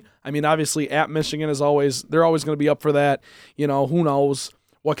scare me. I mean, obviously at Michigan is always, they're always going to be up for that. Who knows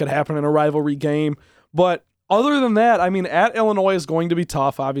what could happen in a rivalry game. But other than that, I mean, at Illinois is going to be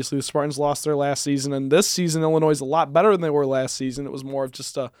tough. Obviously, the Spartans lost their last season, and this season Illinois is a lot better than they were last season. It was more of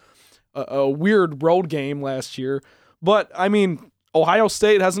just a weird road game last year. But, I mean, Ohio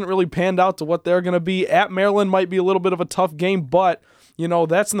State hasn't really panned out to what they're going to be. At Maryland might be a little bit of a tough game, but,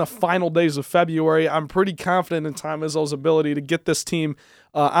 that's in the final days of February. I'm pretty confident in Tom Izzo's ability to get this team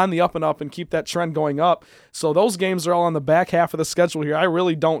on the up and up and keep that trend going up. So those games are all on the back half of the schedule here. I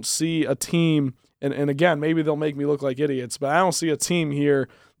really don't see a team, and again, maybe they'll make me look like idiots, but I don't see a team here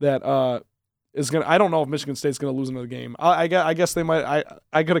that is going to, I don't know if Michigan State's going to lose another game. I guess they might,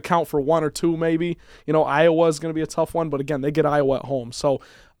 I could account for 1 or 2 maybe. Iowa is going to be a tough one, but again, they get Iowa at home. So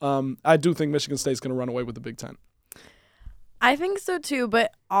I do think Michigan State's going to run away with the Big Ten. I think so too,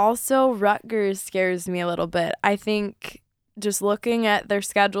 but also Rutgers scares me a little bit. I think just looking at their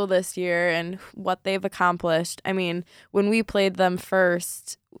schedule this year and what they've accomplished, I mean, when we played them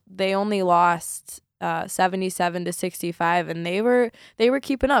first, they only lost 77-65, and they were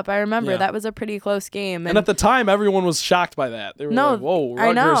keeping up. I remember that was a pretty close game. And at the time, everyone was shocked by that. They were like, whoa, I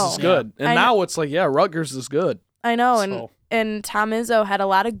Rutgers know. is good. And now it's like, yeah, Rutgers is good. I know, So- and and Tom Izzo had a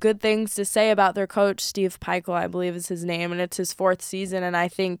lot of good things to say about their coach, Steve Pikiell, I believe is his name, and it's his 4th season. And I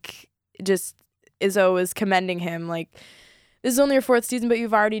think just Izzo is commending him. Like, this is only your 4th season, but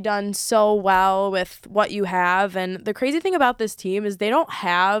you've already done so well with what you have. And the crazy thing about this team is they don't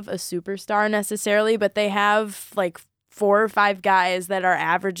have a superstar necessarily, but they have like 4 or 5 guys that are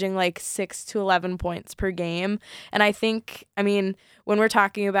averaging like 6 to 11 points per game. And I think, I mean, when we're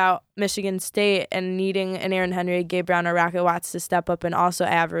talking about Michigan State and needing an Aaron Henry, Gabe Brown, or Rocket Watts to step up and also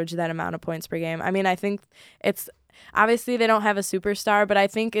average that amount of points per game, I mean, I think it's obviously they don't have a superstar, but I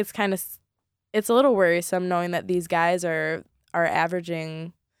think it's a little worrisome knowing that these guys are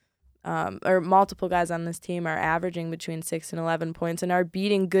averaging, or multiple guys on this team are averaging between 6 and 11 points and are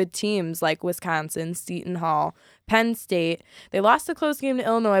beating good teams like Wisconsin, Seton Hall, Penn State. They lost a close game to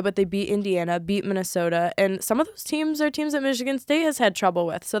Illinois, but they beat Indiana, beat Minnesota, and some of those teams are teams that Michigan State has had trouble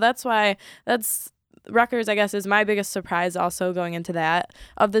with. So that's why Rutgers, I guess, is my biggest surprise also going into that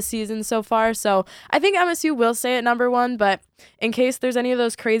of the season so far. So I think MSU will stay at number 1, but in case there's any of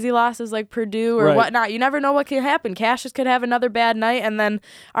those crazy losses like Purdue or whatnot, you never know what can happen. Cassius could have another bad night, and then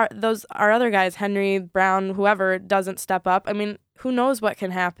our other guys, Henry, Brown, whoever, doesn't step up. I mean, who knows what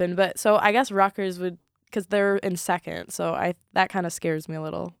can happen? But so I guess Rutgers would, because they're in 2nd, so that kind of scares me a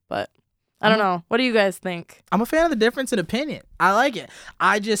little, but I don't know. What do you guys think? I'm a fan of the difference in opinion. I like it.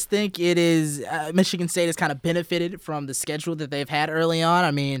 I just think it is Michigan State has kind of benefited from the schedule that they've had early on. I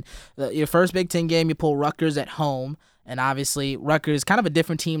mean, your first Big Ten game, you pull Rutgers at home, and obviously Rutgers is kind of a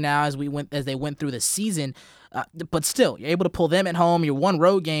different team now as they went through the season. But still, you're able to pull them at home. Your one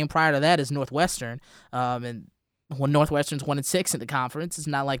road game prior to that is Northwestern, and when Northwestern's 1-6 in the conference, it's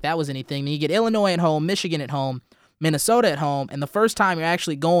not like that was anything. Then you get Illinois at home, Michigan at home, Minnesota at home, and the first time you're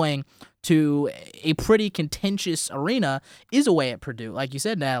actually going to a pretty contentious arena is away at Purdue, like you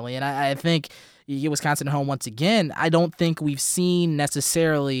said, Natalie. And I think you get Wisconsin at home once again. I don't think we've seen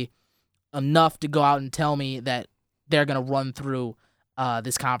necessarily enough to go out and tell me that they're going to run through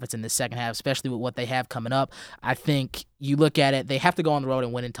this conference in the second half, especially with what they have coming up. I think you look at it, they have to go on the road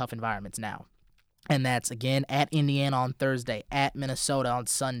and win in tough environments now. And that's, again, at Indiana on Thursday, at Minnesota on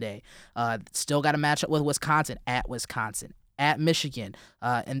Sunday. Still got to match up with Wisconsin, at Michigan.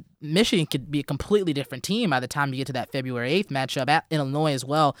 And Michigan could be a completely different team by the time you get to that February 8th matchup at Illinois as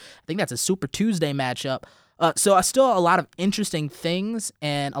well. I think that's a Super Tuesday matchup. So still a lot of interesting things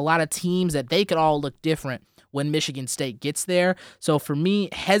and a lot of teams that they could all look different when Michigan State gets there. So for me,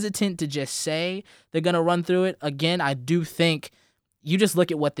 hesitant to just say they're going to run through it. Again, I do think you just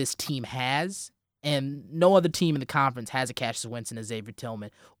look at what this team has, and no other team in the conference has a Cassius Winston, a Xavier Tillman,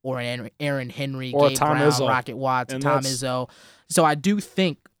 or an Aaron Henry, or Gabe Tom Brown, Izzo. Rocket Watts, and Tom Izzo. So I do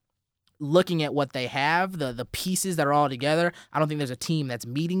think, looking at what they have, the pieces that are all together, I don't think there's a team that's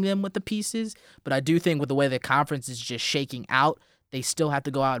meeting them with the pieces. But I do think with the way the conference is just shaking out, they still have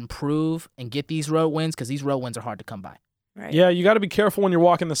to go out and prove and get these road wins, because these road wins are hard to come by. Right. Yeah, you got to be careful when you're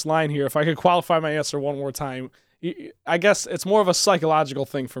walking this line here. If I could qualify my answer one more time, I guess it's more of a psychological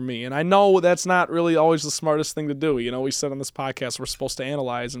thing for me. And I know that's not really always the smartest thing to do. You know, we said on this podcast we're supposed to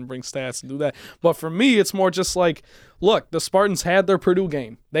analyze and bring stats and do that. But for me, it's more just like, look, the Spartans had their Purdue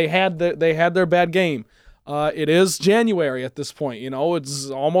game. They had their bad game. It is January at this point. You know,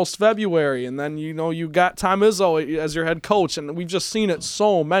 it's almost February. And then, you know, you got Tom Izzo as your head coach. And we've just seen it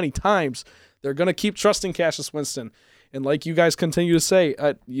so many times. They're going to keep trusting Cassius Winston. And like you guys continue to say,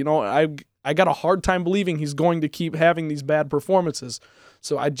 you know, I got a hard time believing he's going to keep having these bad performances.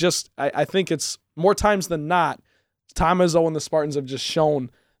 So I think it's more times than not, Tom Izzo and the Spartans have just shown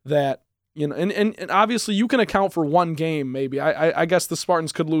that, you know, and obviously you can account for one game maybe. I guess the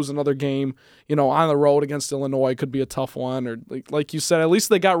Spartans could lose another game, you know, on the road against Illinois. Could be a tough one. Or like you said, at least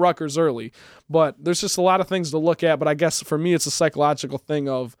they got Rutgers early. But there's just a lot of things to look at. But I guess for me it's a psychological thing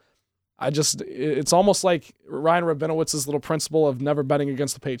of, it's almost like Ryan Rabinowitz's little principle of never betting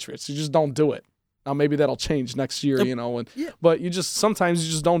against the Patriots. You just don't do it. Now maybe that'll change next year, you know, but sometimes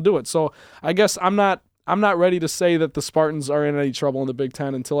you just don't do it. So I guess I'm not ready to say that the Spartans are in any trouble in the Big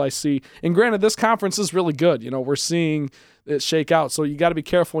Ten until I see. And granted, this conference is really good. You know, we're seeing it shake out. So you got to be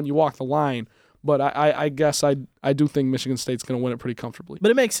careful when you walk the line. But I guess I do think Michigan State's going to win it pretty comfortably.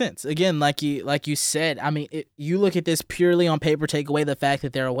 But it makes sense. Again, like you said, I mean, you look at this purely on paper, take away the fact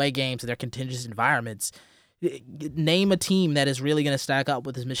that they're away games, they're contentious environments. Name a team that is really going to stack up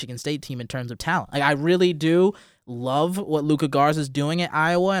with this Michigan State team in terms of talent. Like, I really do love what Luka Garza is doing at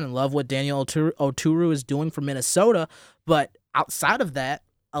Iowa, and love what Daniel Oturu is doing for Minnesota. But outside of that,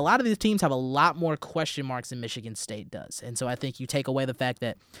 a lot of these teams have a lot more question marks than Michigan State does. And so I think you take away the fact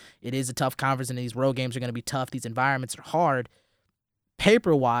that it is a tough conference and these road games are going to be tough. These environments are hard.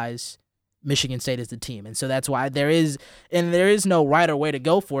 Paper-wise, Michigan State is the team. And so that's why there is no right or way to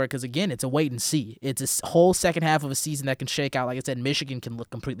go for it, because, again, it's a wait and see. It's a whole second half of a season that can shake out. Like I said, Michigan can look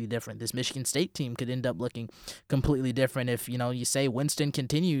completely different. This Michigan State team could end up looking completely different if, you say Winston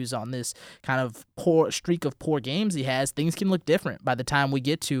continues on this kind of poor streak of poor games he has. Things can look different by the time we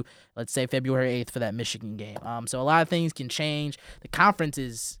get to, let's say, February 8th for that Michigan game. So a lot of things can change. The conference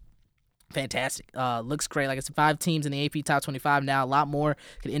is fantastic. Looks great. Like I said, 5 teams in the AP Top 25 now. A lot more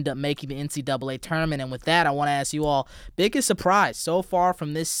could end up making the NCAA tournament. And with that, I want to ask you all, biggest surprise so far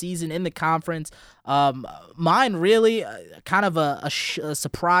from this season in the conference? Mine really kind of a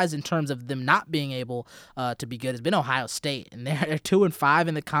surprise in terms of them not being able to be good has been Ohio State. And they're 2-5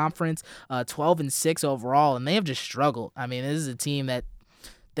 in the conference, 12-6 overall, and they have just struggled. I mean, this is a team that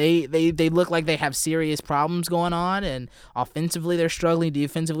They look like they have serious problems going on, and offensively they're struggling,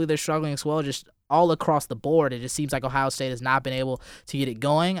 defensively they're struggling as well, just all across the board. It just seems like Ohio State has not been able to get it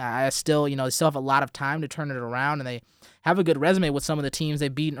going. I still, they still have a lot of time to turn it around, and they have a good resume with some of the teams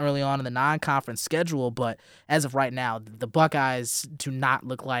they've beaten early on in the non-conference schedule, but as of right now, the Buckeyes do not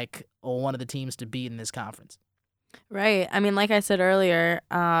look like one of the teams to beat in this conference. Right. I mean, like I said earlier,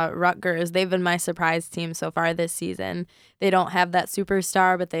 Rutgers, they've been my surprise team so far this season. They don't have that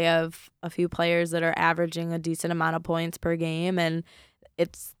superstar, but they have a few players that are averaging a decent amount of points per game, and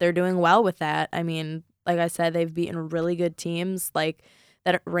they're doing well with that. I mean, like I said, they've beaten really good teams, like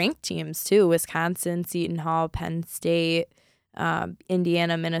that are ranked teams too: Wisconsin, Seton Hall, Penn State,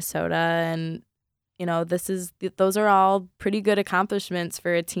 Indiana, Minnesota, and those are all pretty good accomplishments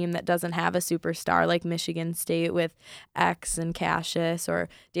for a team that doesn't have a superstar like Michigan State with X and Cassius, or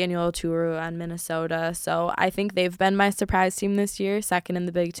Daniel Oturu on Minnesota. So I think they've been my surprise team this year, second in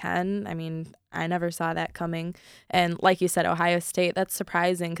the Big Ten. I mean, I never saw that coming. And like you said, Ohio State, that's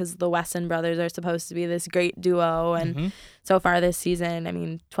surprising because the Wesson brothers are supposed to be this great duo. And so far this season, I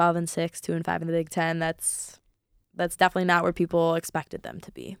mean, 12-6, 2-5 in the Big Ten, that's definitely not where people expected them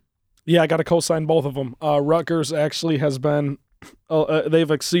to be. Yeah, I got to co-sign both of them. Rutgers actually has been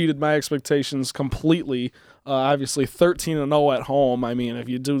they've exceeded my expectations completely. Obviously, 13-0 at home. I mean, if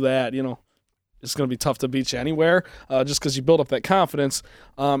you do that, it's going to be tough to beat you anywhere just because you build up that confidence.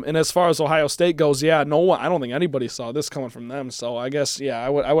 And as far as Ohio State goes, I don't think anybody saw this coming from them. So I guess, I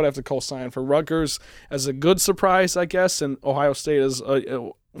would have to co-sign for Rutgers as a good surprise, I guess, and Ohio State is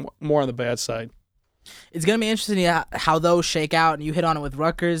more on the bad side. It's going to be interesting how those shake out, and you hit on it with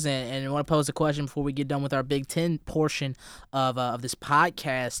Rutgers, and I want to pose a question before we get done with our Big Ten portion of this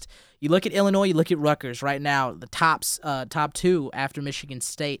podcast. You look at Illinois, you look at Rutgers right now, the top 2 after Michigan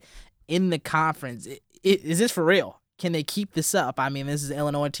State in the conference. Is this for real? Can they keep this up? I mean, this is an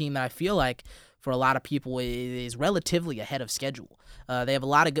Illinois team that I feel like for a lot of people is relatively ahead of schedule. They have a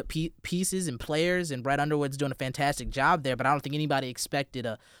lot of good pieces and players, and Brett Underwood's doing a fantastic job there, but I don't think anybody expected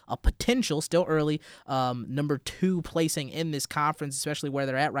a potential, still early, number 2 placing in this conference, especially where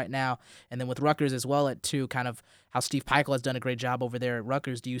they're at right now. And then with Rutgers as well at 2, kind of how Steve Pikiell has done a great job over there at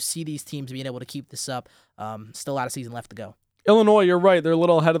Rutgers. Do you see these teams being able to keep this up? Still a lot of season left to go. Illinois, you're right. They're a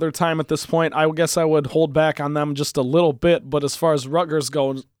little ahead of their time at this point. I guess I would hold back on them just a little bit. But as far as Rutgers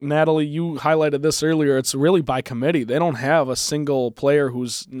goes, Natalie, you highlighted this earlier. It's really by committee. They don't have a single player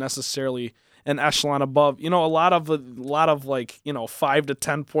who's necessarily an echelon above. A lot of 5 to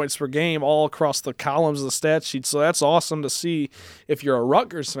 10 points per game all across the columns of the stat sheet. So that's awesome to see if you're a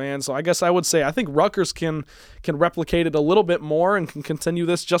Rutgers fan. So I guess I would say I think Rutgers can replicate it a little bit more and can continue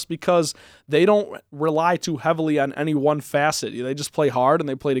this just because they don't rely too heavily on any one facet. They just play hard and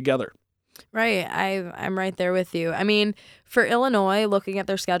they play together. Right. I'm right there with you. I mean, for Illinois, looking at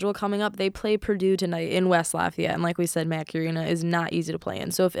their schedule coming up, they play Purdue tonight in West Lafayette. And like we said, Mackey Arena is not easy to play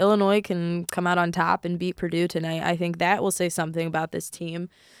in. So if Illinois can come out on top and beat Purdue tonight, I think that will say something about this team.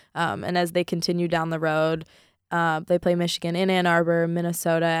 And as they continue down the road, they play Michigan in Ann Arbor,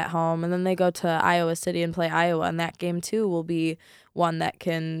 Minnesota at home, and then they go to Iowa City and play Iowa. And that game, too, will be one that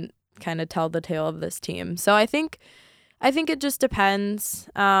can kind of tell the tale of this team. So I think it just depends.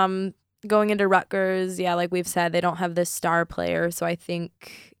 Going into Rutgers, like we've said, they don't have this star player, so I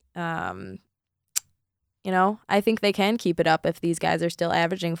think, I think they can keep it up if these guys are still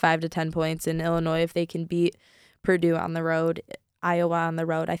averaging 5 to 10 points. In Illinois, if they can beat Purdue on the road, Iowa on the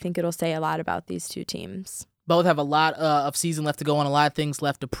road, I think it'll say a lot about these two teams. Both have a lot of season left to go and a lot of things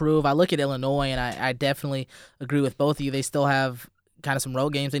left to prove. I look at Illinois, and I definitely agree with both of you. They still have kind of some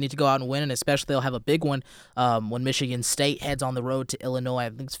road games they need to go out and win, and especially they'll have a big one when Michigan State heads on the road to Illinois. I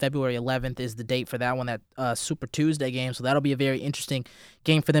think it's February 11th is the date for that one, that Super Tuesday game. So that'll be a very interesting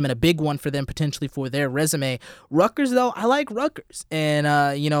game for them and a big one for them potentially for their resume. Rutgers, though, I like Rutgers. And,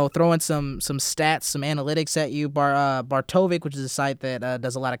 throwing some stats, some analytics at you. Bartovic, which is a site that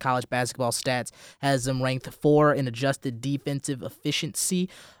does a lot of college basketball stats, has them ranked 4 in adjusted defensive efficiency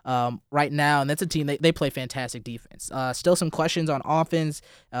right now. And that's a team, they play fantastic defense. Still some questions on offense,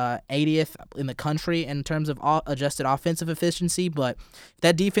 80th in the country in terms of adjusted offensive efficiency. But if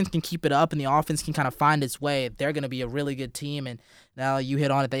that defense can keep it up and the offense can kind of find its way, they're going to be a really good team. And now you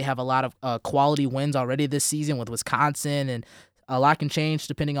hit on it, they have a lot of quality wins already this season with Wisconsin, and a lot can change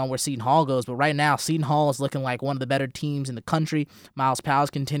depending on where Seton Hall goes. But right now, Seton Hall is looking like one of the better teams in the country. Miles Powell's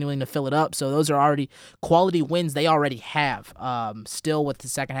continuing to fill it up. So those are already quality wins they already have, still with the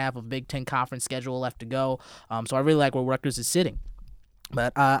second half of Big Ten Conference schedule left to go. So I really like where Rutgers is sitting.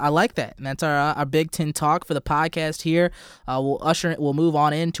 But I like that, and that's our Big Ten talk for the podcast here. We'll move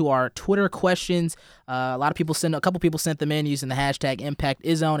on into our Twitter questions. A couple people sent them in using the hashtag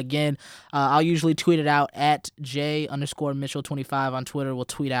ImpactIzone. Again, I'll usually tweet it out at J_Mitchell25 on Twitter. We'll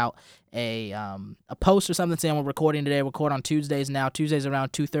tweet out a post or something saying we're recording today. Record on Tuesdays now. Tuesdays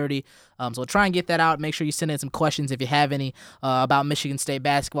around 2:30. So we'll try and get that out. Make sure you send in some questions if you have any about Michigan State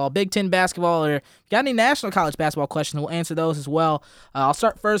basketball, Big Ten basketball, or if you got any national college basketball questions, we'll answer those as well. I'll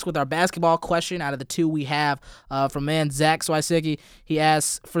start first with our basketball question out of the two we have from Zach Swisicki. He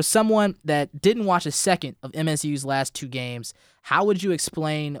asks, for someone that didn't watch a second of MSU's last 2 games, how would you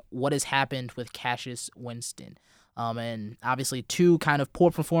explain what has happened with Cassius Winston? And obviously 2 kind of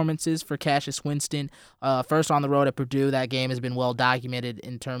poor performances for Cassius Winston. First on the road at Purdue, that game has been well documented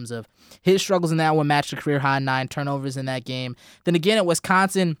in terms of his struggles in that one, matched a career-high 9 turnovers in that game. Then again at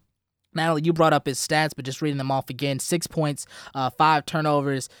Wisconsin, Natalie, you brought up his stats, but just reading them off again, 6 points, 5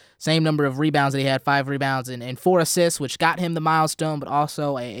 turnovers, same number of rebounds that he had, 5 rebounds and 4 assists, which got him the milestone, but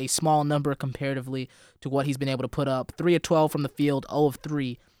also a small number comparatively to what he's been able to put up. 3 of 12 from the field, 0 of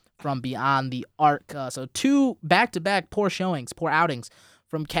 3 from beyond the arc. So 2 back-to-back poor outings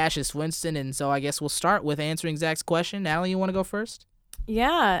from Cassius Winston. And so I guess we'll start with answering Zach's question. Natalie, you want to go first?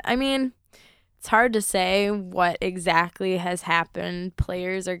 Yeah, I mean, it's hard to say what exactly has happened.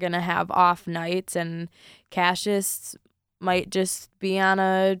 Players are going to have off nights, and Cassius might just be on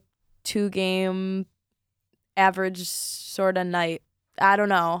a 2-game average sort of night. I don't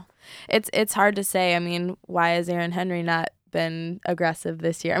know. It's hard to say. I mean, why has Aaron Henry not been aggressive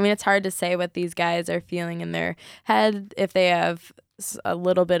this year? I mean, it's hard to say what these guys are feeling in their head, if they have a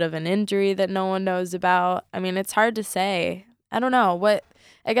little bit of an injury that no one knows about. I mean, it's hard to say. I don't know.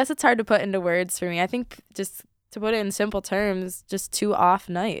 I guess it's hard to put into words for me. I think, just to put it in simple terms, just 2 off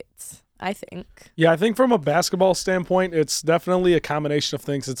nights, I think. Yeah, I think from a basketball standpoint, it's definitely a combination of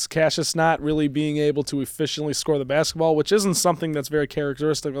things. It's Cassius not really being able to efficiently score the basketball, which isn't something that's very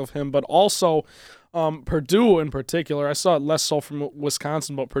characteristic of him, but also Purdue in particular. I saw it less so from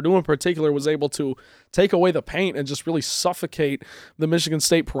Wisconsin, but Purdue in particular was able to take away the paint and just really suffocate the Michigan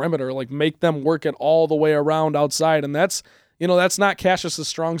State perimeter, like make them work it all the way around outside, and that's not Cassius'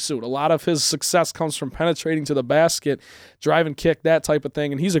 strong suit. A lot of his success comes from penetrating to the basket, drive and kick, that type of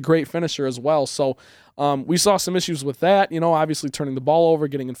thing, and he's a great finisher as well. So we saw some issues with that, obviously turning the ball over,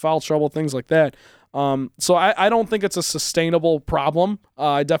 getting in foul trouble, things like that. So I don't think it's a sustainable problem.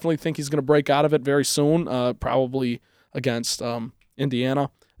 I definitely think he's going to break out of it very soon, probably against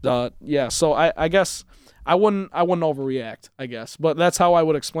Indiana. So I guess I wouldn't overreact, I guess. But that's how I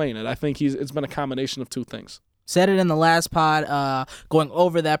would explain it. I think it's been a combination of 2 things. Said it in the last pod, going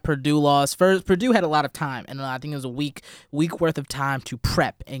over that Purdue loss. First, Purdue had a lot of time, and I think it was a week worth of time to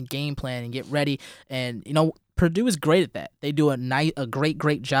prep and game plan and get ready. And Purdue is great at that. They do a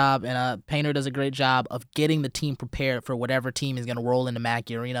great job, and Painter does a great job of getting the team prepared for whatever team is going to roll into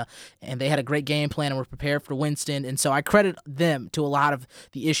Mackey Arena. And they had a great game plan and were prepared for Winston. And so I credit them to a lot of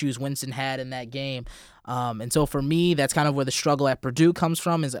the issues Winston had in that game. And so for me, that's kind of where the struggle at Purdue comes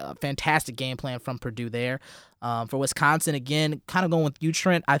from, is a fantastic game plan from Purdue there. For Wisconsin, again, kind of going with you,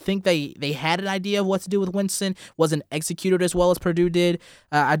 Trent, I think they had an idea of what to do with Winston, wasn't executed as well as Purdue did.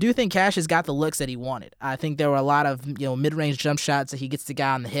 I do think Cassius got the looks that he wanted. I think there were a lot of mid-range jump shots that he gets the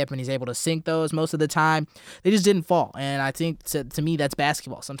guy on the hip and he's able to sink those most of the time. They just didn't fall, and I think to me that's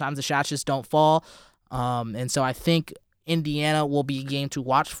basketball. Sometimes the shots just don't fall, and so I think Indiana will be a game to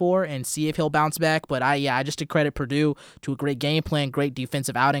watch for and see if he'll bounce back. But I just to credit Purdue to a great game plan, great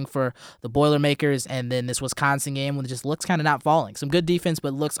defensive outing for the Boilermakers, and then this Wisconsin game when it just looks kind of not falling. Some good defense,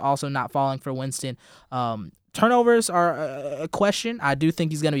 but looks also not falling for Winston. Turnovers are a question. I do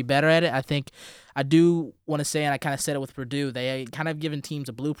think he's going to be better at it. I think I do want to say, and I kind of said it with Purdue, they kind of given teams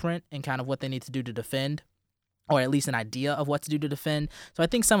a blueprint and kind of what they need to do to defend, or at least an idea of what to do to defend. So I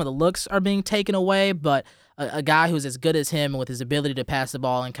think some of the looks are being taken away, but a guy who's as good as him with his ability to pass the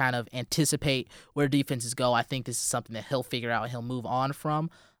ball and kind of anticipate where defenses go, I think this is something that he'll figure out and he'll move on from.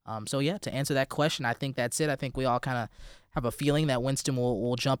 So, yeah, to answer that question, I think that's it. I think we all kind of have a feeling that Winston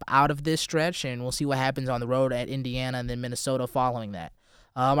will jump out of this stretch, and we'll see what happens on the road at Indiana and then Minnesota following that.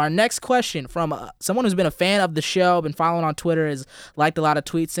 Our next question from someone who's been a fan of the show, been following on Twitter, has liked a lot of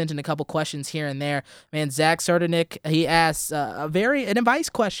tweets, sent in a couple questions here and there. Man, Zach Serdenik, he asks an advice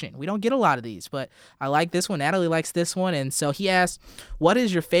question. We don't get a lot of these, but I like this one. Natalie likes this one, and so he asks, what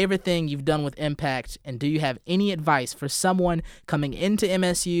is your favorite thing you've done with Impact, and do you have any advice for someone coming into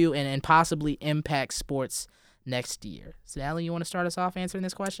MSU and possibly Impact Sports next year? So, Natalie, you want to start us off answering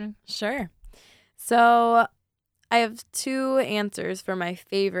this question? Sure. So I have two answers for my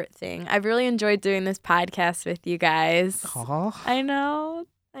favorite thing. I've really enjoyed doing this podcast with you guys. Aww. I know.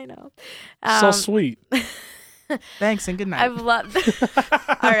 So sweet. Thanks and good night. I've loved.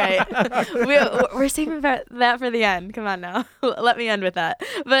 All right, we're saving that for the end. Come on now, let me end with that.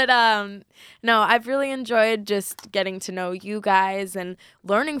 But no, I've really enjoyed just getting to know you guys and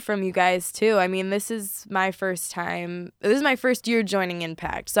learning from you guys too. I mean, this is my first time. This is my first year joining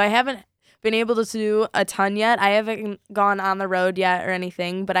Impact, so I haven't been able to do a ton yet. I haven't gone on the road yet or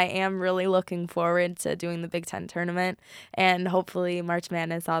anything, but I am really looking forward to doing the Big Ten tournament and hopefully March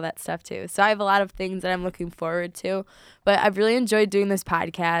Madness, all that stuff too. So I have a lot of things that I'm looking forward to, but I've really enjoyed doing this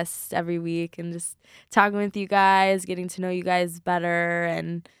podcast every week and just talking with you guys, getting to know you guys better,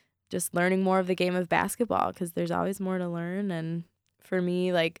 and just learning more of the game of basketball, because there's always more to learn. And for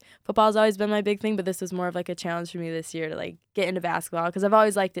me, like, football's always been my big thing, but this was more of like a challenge for me this year to like get into basketball, because I've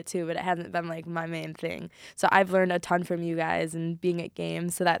always liked it too, but it hasn't been like my main thing. So I've learned a ton from you guys and being at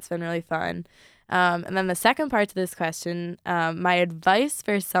games, so that's been really fun. And then the second part to this question, my advice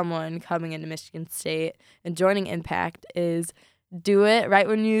for someone coming into Michigan State and joining Impact is do it right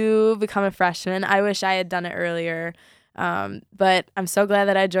when you become a freshman. I wish I had done it earlier, but I'm so glad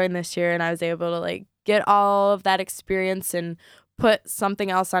that I joined this year and I was able to like get all of that experience and put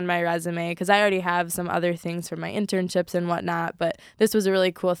something else on my resume, because I already have some other things for my internships and whatnot, but this was a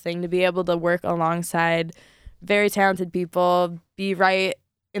really cool thing to be able to work alongside very talented people, be right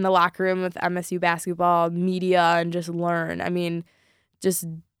in the locker room with MSU basketball, media, and just learn. I mean, just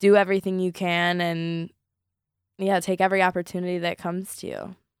do everything you can and, yeah, take every opportunity that comes to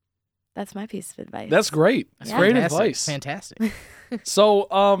you. That's my piece of advice. That's great. That's great advice. Fantastic.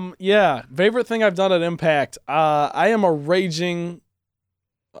 So, yeah, favorite thing I've done at Impact. I am a raging,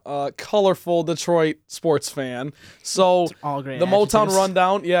 colorful Detroit sports fan. So all great the adjectives. Motown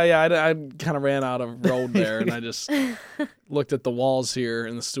Rundown. Yeah, I kind of ran out of road there, and I just looked at the walls here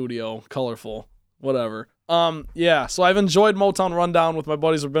in the studio. Colorful, whatever. Yeah, so I've enjoyed Motown Rundown with my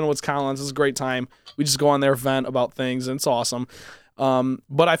buddies. We've been with Collins. It's a great time. We just go on there, vent about things, and it's awesome.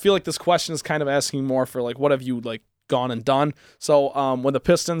 But I feel like this question is kind of asking more for like, what have you like gone and done? So when the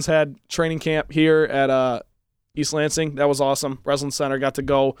Pistons had training camp here at East Lansing, that was awesome. Breslin Center, got to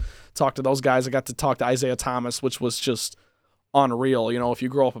go talk to those guys. I got to talk to Isaiah Thomas, which was just unreal. You know, if you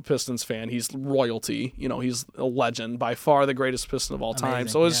grow up a Pistons fan, he's royalty. You know, he's a legend, by far the greatest Piston of all time.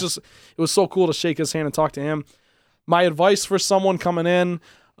 Amazing, so it was so cool to shake his hand and talk to him. My advice for someone coming in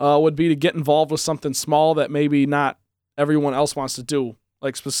would be to get involved with something small that maybe not everyone else wants to do.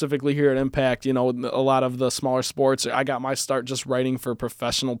 Like specifically here at Impact, you know, a lot of the smaller sports, I got my start just writing for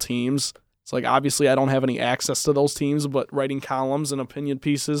professional teams. It's like, obviously I don't have any access to those teams, but writing columns and opinion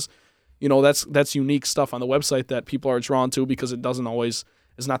pieces, you know, that's unique stuff on the website that people are drawn to, because it doesn't always,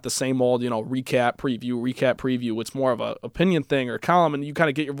 it's not the same old, you know, recap, preview. It's more of a opinion thing or column, and you kind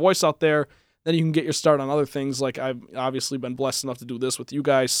of get your voice out there. Then you can get your start on other things. Like, I've obviously been blessed enough to do this with you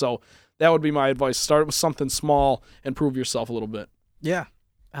guys. So that would be my advice. Start with something small and prove yourself a little bit. Yeah,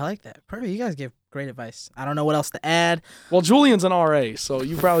 I like that. Perfect. You guys give great advice. I don't know what else to add. Well, Julian's an RA, so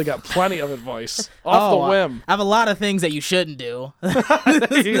you probably got plenty of advice off the whim. I have a lot of things that you shouldn't do. I got a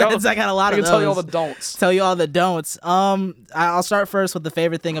lot of those. I can tell you all the don'ts. Tell you all the don'ts. I'll start first with the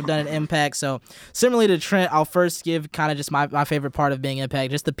favorite thing I've done at Impact. So similarly to Trent, I'll first give kind of just my favorite part of being Impact.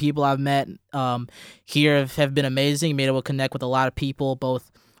 Just the people I've met here have been amazing. Been able to connect with a lot of people,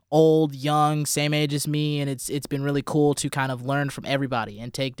 both old, young, same age as me, and it's been really cool to kind of learn from everybody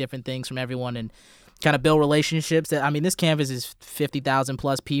and take different things from everyone and kind of build relationships. That, I mean, this campus is 50,000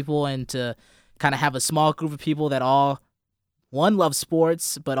 plus people, and to kind of have a small group of people that all love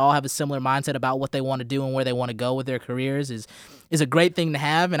sports, but all have a similar mindset about what they want to do and where they want to go with their careers is a great thing to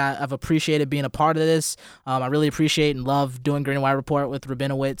have, and I've appreciated being a part of this. I really appreciate and love doing Green and White Report with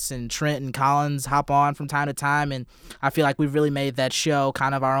Rabinowitz and Trent and Collins hop on from time to time, and I feel like we've really made that show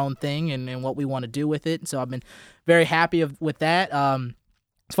kind of our own thing and what we want to do with it. So I've been very happy with that.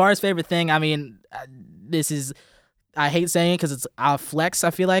 As far as favorite thing, I mean, I hate saying it because it's I'll flex,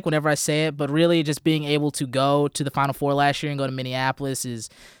 I feel like, whenever I say it, but really just being able to go to the Final Four last year and go to Minneapolis there's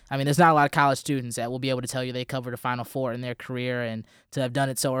not a lot of college students that will be able to tell you they covered a Final Four in their career, and to have done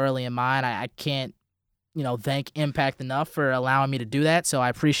it so early in mine, I can't, thank Impact enough for allowing me to do that, so I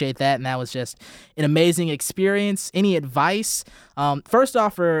appreciate that, and that was just an amazing experience. Any advice? First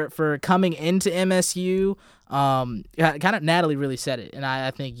off, for coming into MSU, kind of Natalie really said it, and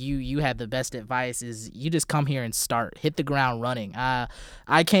I think you had the best advice is you just come here and hit the ground running.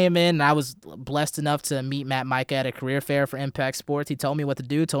 I came in and I was blessed enough to meet Matt Micah at a career fair for Impact Sports. He told me what to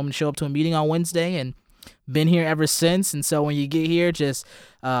do, told me to show up to a meeting on Wednesday, and been here ever since. And so when you get here, just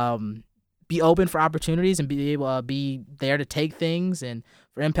be open for opportunities and be able to be there to take things. And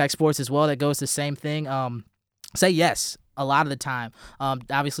for Impact Sports as well, that goes the same thing. Say yes a lot of the time.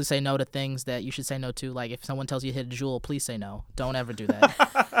 Obviously say no to things that you should say no to. Like if someone tells you to hit a jewel, please say no. Don't ever do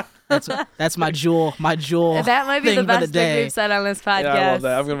that. That's my jewel. That might be the best thing we've said on this podcast. Yeah, I love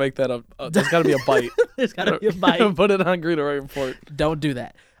that. I'm gonna make that up. There's got to be a bite. There's got to be a bite. Put it on Green and White Report. Don't do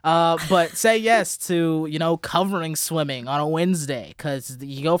that. But say yes to, covering swimming on a Wednesday, because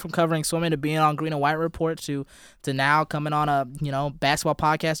you go from covering swimming to being on Green and White Report to now coming on a, basketball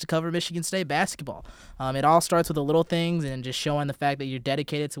podcast to cover Michigan State basketball. It all starts with the little things and just showing the fact that you're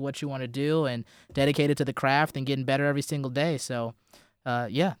dedicated to what you want to do and dedicated to the craft and getting better every single day. So,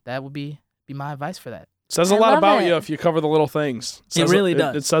 that would be my advice for that. Says a lot about you if you cover the little things. It really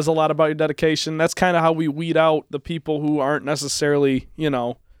does. It says a lot about your dedication. That's kind of how we weed out the people who aren't necessarily,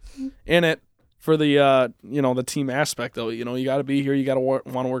 in it for the the team aspect though. You got to be here, you got to want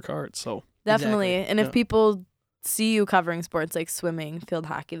to work hard. So definitely. Exactly. And if people see you covering sports like swimming, field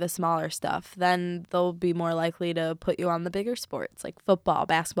hockey, the smaller stuff, then they'll be more likely to put you on the bigger sports like football,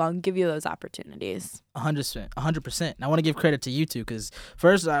 basketball, and give you those opportunities. 100%. And I want to give credit to you two, because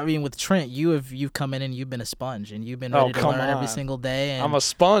first, with Trent, you've come in and you've been a sponge and you've been ready to learn every single day. And I'm a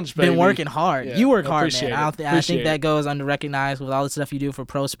sponge, baby. Been working hard. Yeah, you work hard, man. I think that goes under-recognized with all the stuff you do for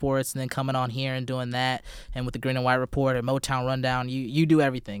pro sports, and then coming on here and doing that, and with the Green and White Report and Motown Rundown, you do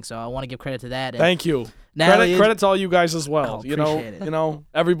everything. So I want to give credit to that. And thank you. Credit to all you guys as well.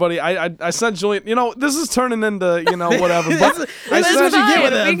 Everybody. I sent Julian. This is turning into whatever. But that's what you get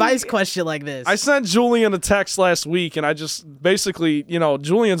with an advice question like this. I sent Julian a text last week, and I just basically,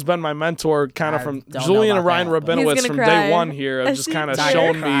 Julian's been my mentor, kind of from Julian and Ryan Rabinowitz from day one here. Have just kind of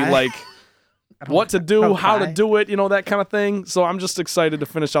shown me like what to do, how to do it, that kind of thing. So I'm just excited to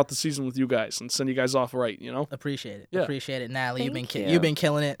finish out the season with you guys and send you guys off right, Appreciate it. Yeah. Appreciate it. Natalie, you've Thank been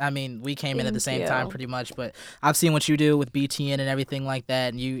killing it. We came in at the same Thank time you. pretty much, but I've seen what you do with BTN and everything like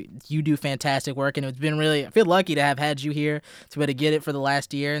that, and you do fantastic work, and it's been really, I feel lucky to have had you here to be able to get it for the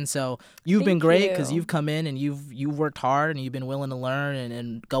last year. And so you've been great because you've come in and you've worked hard and you've been willing to learn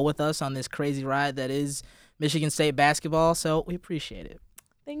and go with us on this crazy ride that is Michigan State basketball. So we appreciate it.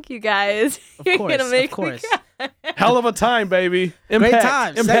 Thank you, guys. Of course. Hell of a time, baby. Great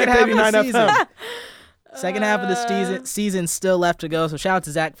time. Impact Second half of 89 the season. FM. Second half of the season still left to go. So shout out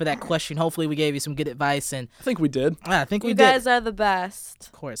to Zach for that question. Hopefully we gave you some good advice, and I think we did. I think we You did. guys are the best.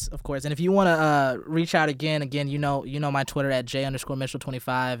 Of course. And if you want to reach out again, you know my Twitter at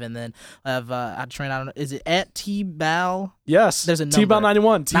J_Mitchell25, and then I have Trent. I don't know. Is it at T-Bal? Yes. There's a number. T-Bal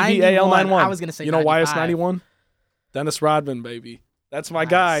 91. TBAL91. I was gonna say. You know why it's 95. 91? Dennis Rodman, baby. That's my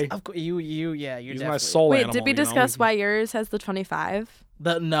guy. Of course, you're He's definitely. my soul Wait, animal. did we discuss why yours has the 25?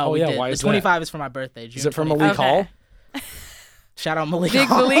 Oh, we yeah, did. why The is that? 25 is for my birthday. June Is it from 25th. Malik Hall? Shout out Malik Big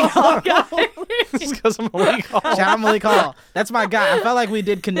Hall. Malik Hall guy. It's because of Malik Hall. Shout out Malik Hall. That's my guy. I felt like we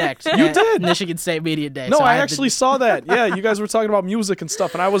did connect. You did. Michigan State Media Day. No, so I had actually saw that. Yeah, you guys were talking about music and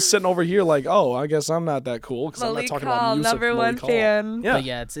stuff, and I was sitting over here like, oh, I guess I'm not that cool because I'm not Malik talking Hall, about music. number Malik one Hall. fan. Yeah. But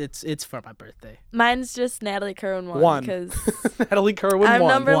yeah, it's for my birthday. Mine's just Natalie Kerwin One. because Natalie Kerwin I'm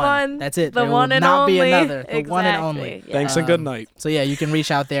won. number one. That's it. The There one will and not only. be another. The Exactly. one and only. Yeah. Thanks and good night. So yeah, you can reach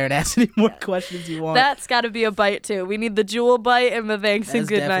out there and ask any more questions you want. That's got to be a bite too. We need the jewel bite and the thanks That's and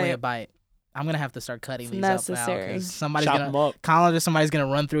good definitely night. a bite. I'm gonna have to start cutting It's these necessary. up now because somebody's Chop 'em up. Colin or somebody's gonna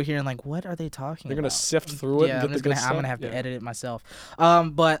run through here and like, what are they talking They're about? gonna sift through it Yeah, and get the good stuff. I'm gonna have to Yeah. edit it myself.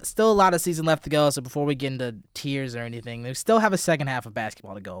 But still a lot of season left to go. So before we get into tiers or anything, we still have a second half of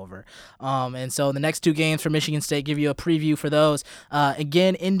basketball to go over. And so the next two games for Michigan State, give you a preview for those.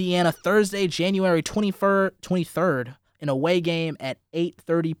 Again, Indiana Thursday, January 23rd. an away game at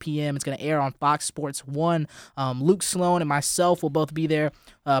 8:30 p.m. It's going to air on Fox Sports 1. Luke Sloan and myself will both be there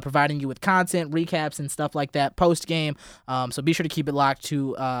providing you with content, recaps, and stuff like that post-game. So be sure to keep it locked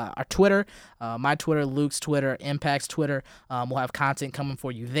to our Twitter, my Twitter, Luke's Twitter, Impact's Twitter. We'll have content coming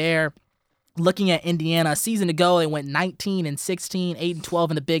for you there. Looking at Indiana, a season ago, they went 19-16, 8-12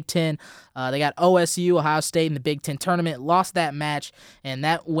 in the Big Ten. They got OSU, Ohio State in the Big Ten tournament, lost that match, and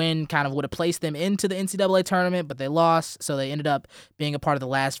that win kind of would have placed them into the NCAA tournament, but they lost, so they ended up being a part of the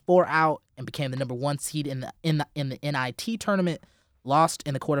last four out and became the number one seed in the NIT tournament. Lost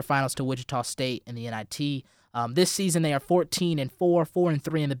in the quarterfinals to Wichita State in the NIT. This season, they are 14-4,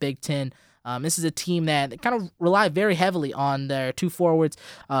 4-3 in the Big Ten. This is a team that kind of rely very heavily on their two forwards.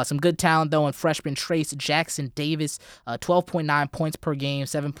 Some good talent, though, in freshman Trace Jackson Davis, 12.9 points per game,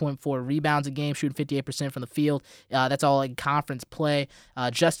 7.4 rebounds a game, shooting 58% from the field. That's all in conference play.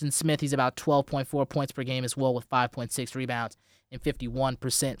 Justin Smith, he's about 12.4 points per game as well with 5.6 rebounds and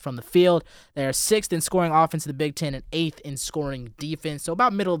 51% from the field. They're 6th in scoring offense in the Big Ten and 8th in scoring defense. So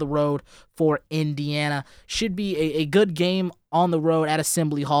about middle of the road for Indiana. Should be a good game on the road at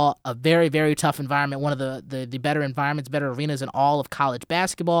Assembly Hall. A very, very tough environment. One of the better environments, better arenas in all of college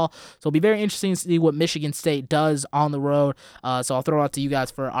basketball. So it'll be very interesting to see what Michigan State does on the road. So I'll throw it out to you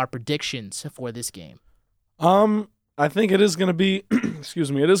guys for our predictions for this game. I think it is going to be,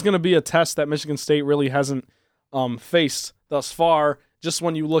 it is going to be a test that Michigan State really hasn't faced thus far. Just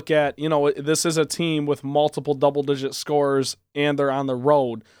when you look at, this is a team with multiple double-digit scorers, and they're on the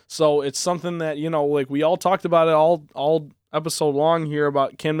road. So it's something that, we all talked about it all episode long here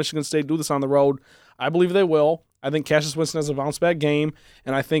about, can Michigan State do this on the road? I believe they will. I think Cassius Winston has a bounce-back game,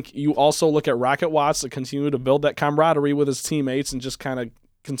 and I think you also look at Rocket Watts to continue to build that camaraderie with his teammates and just kind of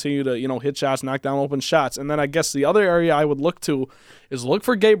continue to, hit shots, knock down open shots. And then I guess the other area I would look to is look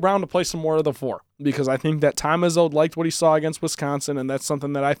for Gabe Brown to play some more of the four, because I think that Tom Izzo liked what he saw against Wisconsin, and that's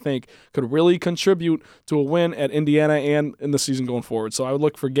something that I think could really contribute to a win at Indiana and in the season going forward. So I would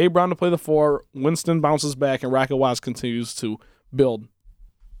look for Gabe Brown to play the four, Winston bounces back, and Rocket Watts continues to build.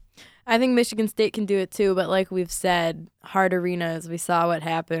 I think Michigan State can do it too, but like we've said, hard arenas, we saw what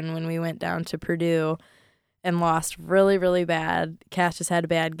happened when we went down to Purdue and lost really, really bad. Cassius had a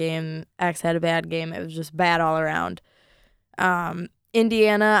bad game. X had a bad game. It was just bad all around.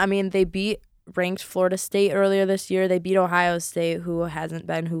 Indiana, they beat ranked Florida State earlier this year. They beat Ohio State, who hasn't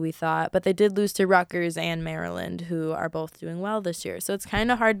been who we thought. But they did lose to Rutgers and Maryland, who are both doing well this year. So it's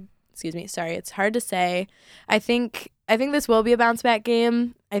kind of hard. It's hard to say. I think this will be a bounce-back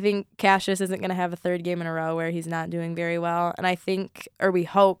game. I think Cassius isn't going to have a third game in a row where he's not doing very well. And I think, or we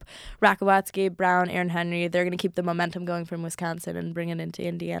hope, Rocket Watts, Gabe Brown, Aaron Henry, they're going to keep the momentum going from Wisconsin and bring it into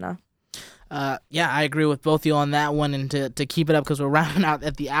Indiana. I agree with both of you on that one. And to keep it up, because we're rounding out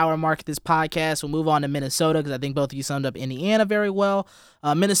at the hour mark of this podcast, we'll move on to Minnesota, because I think both of you summed up Indiana very well.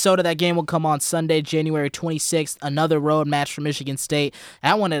 Minnesota, that game will come on Sunday, January 26th, another road match for Michigan State.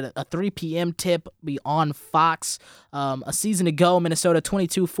 That one at a 3 p.m. tip, be on Fox. A season ago, Minnesota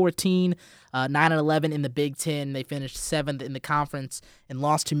 22-14, 9-11 in the Big Ten. They finished 7th in the conference and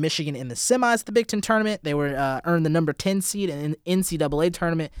lost to Michigan in the semis of the Big Ten tournament. They were earned the number 10 seed in the NCAA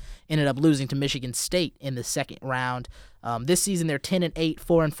tournament, ended up losing to Michigan State in the second round. This season, they're 10-8,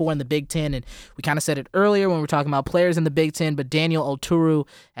 4-4 in the Big Ten, and we kind of said it earlier when we were talking about players in the Big Ten, but Daniel Oturu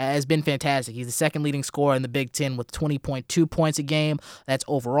has been fantastic. He's the second leading scorer in the Big Ten with 20.2 points a game. That's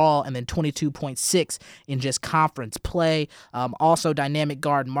overall, and then 22.6 in just conference play. Also, dynamic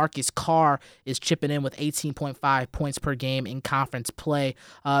guard Marcus Carr is chipping in with 18.5 points per game in conference play.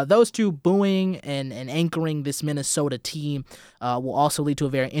 Those two buoying and anchoring this Minnesota team will also lead to a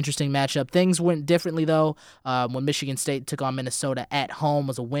very interesting matchup. Things went differently, though, when Michigan State took on Minnesota at home.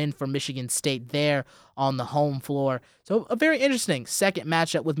 Was a win for Michigan State there on the home floor. So a very interesting second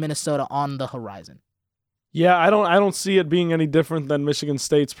matchup with Minnesota on the horizon. Yeah, I don't see it being any different than Michigan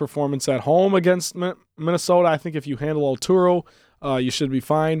State's performance at home against Minnesota. I think if you handle Oturu, you should be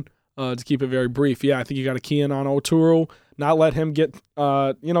fine. To keep it very brief, I think you got to key in on Oturu, not let him get,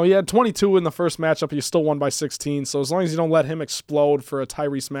 he had 22 in the first matchup, he still won by 16, so as long as you don't let him explode for a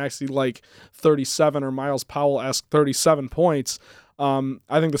Tyrese Maxey like 37 or Miles Powell-esque 37 points, I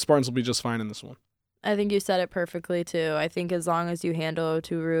think the Spartans will be just fine in this one. I think you said it perfectly, too. I think as long as you handle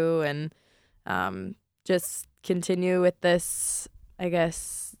Oturu and just continue with this,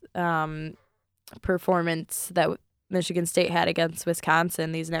 performance that Michigan State had against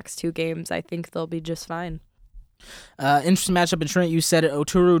Wisconsin these next two games, I think they'll be just fine. Interesting matchup in Trent. You said it.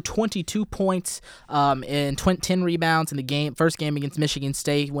 Oturu, 22 points and 10 rebounds in the first game against Michigan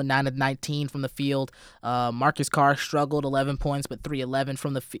State. He went 9 of 19 from the field. Marcus Carr struggled, 11 points, but 3 of 11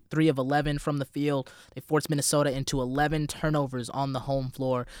 from the field. They forced Minnesota into 11 turnovers on the home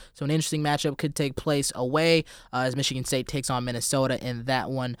floor. So an interesting matchup could take place away as Michigan State takes on Minnesota in that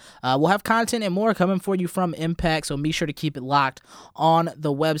one. We'll have content and more coming for you from Impact, so be sure to keep it locked on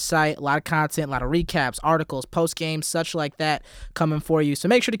the website. A lot of content, a lot of recaps, articles, post-games, such like that coming for you. So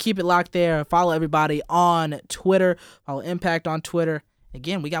make sure to keep it locked there. Follow everybody on Twitter. Follow Impact on Twitter.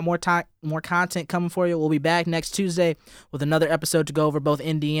 Again, we got more content coming for you. We'll be back next Tuesday with another episode to go over both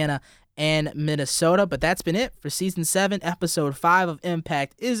Indiana and Minnesota. But that's been it for Season 7, Episode 5 of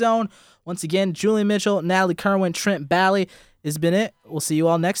Impact Izzone. Once again, Julian Mitchell, Natalie Kerwin, Trent Bally. It's been it. We'll see you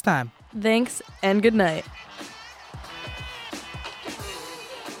all next time. Thanks, and good night.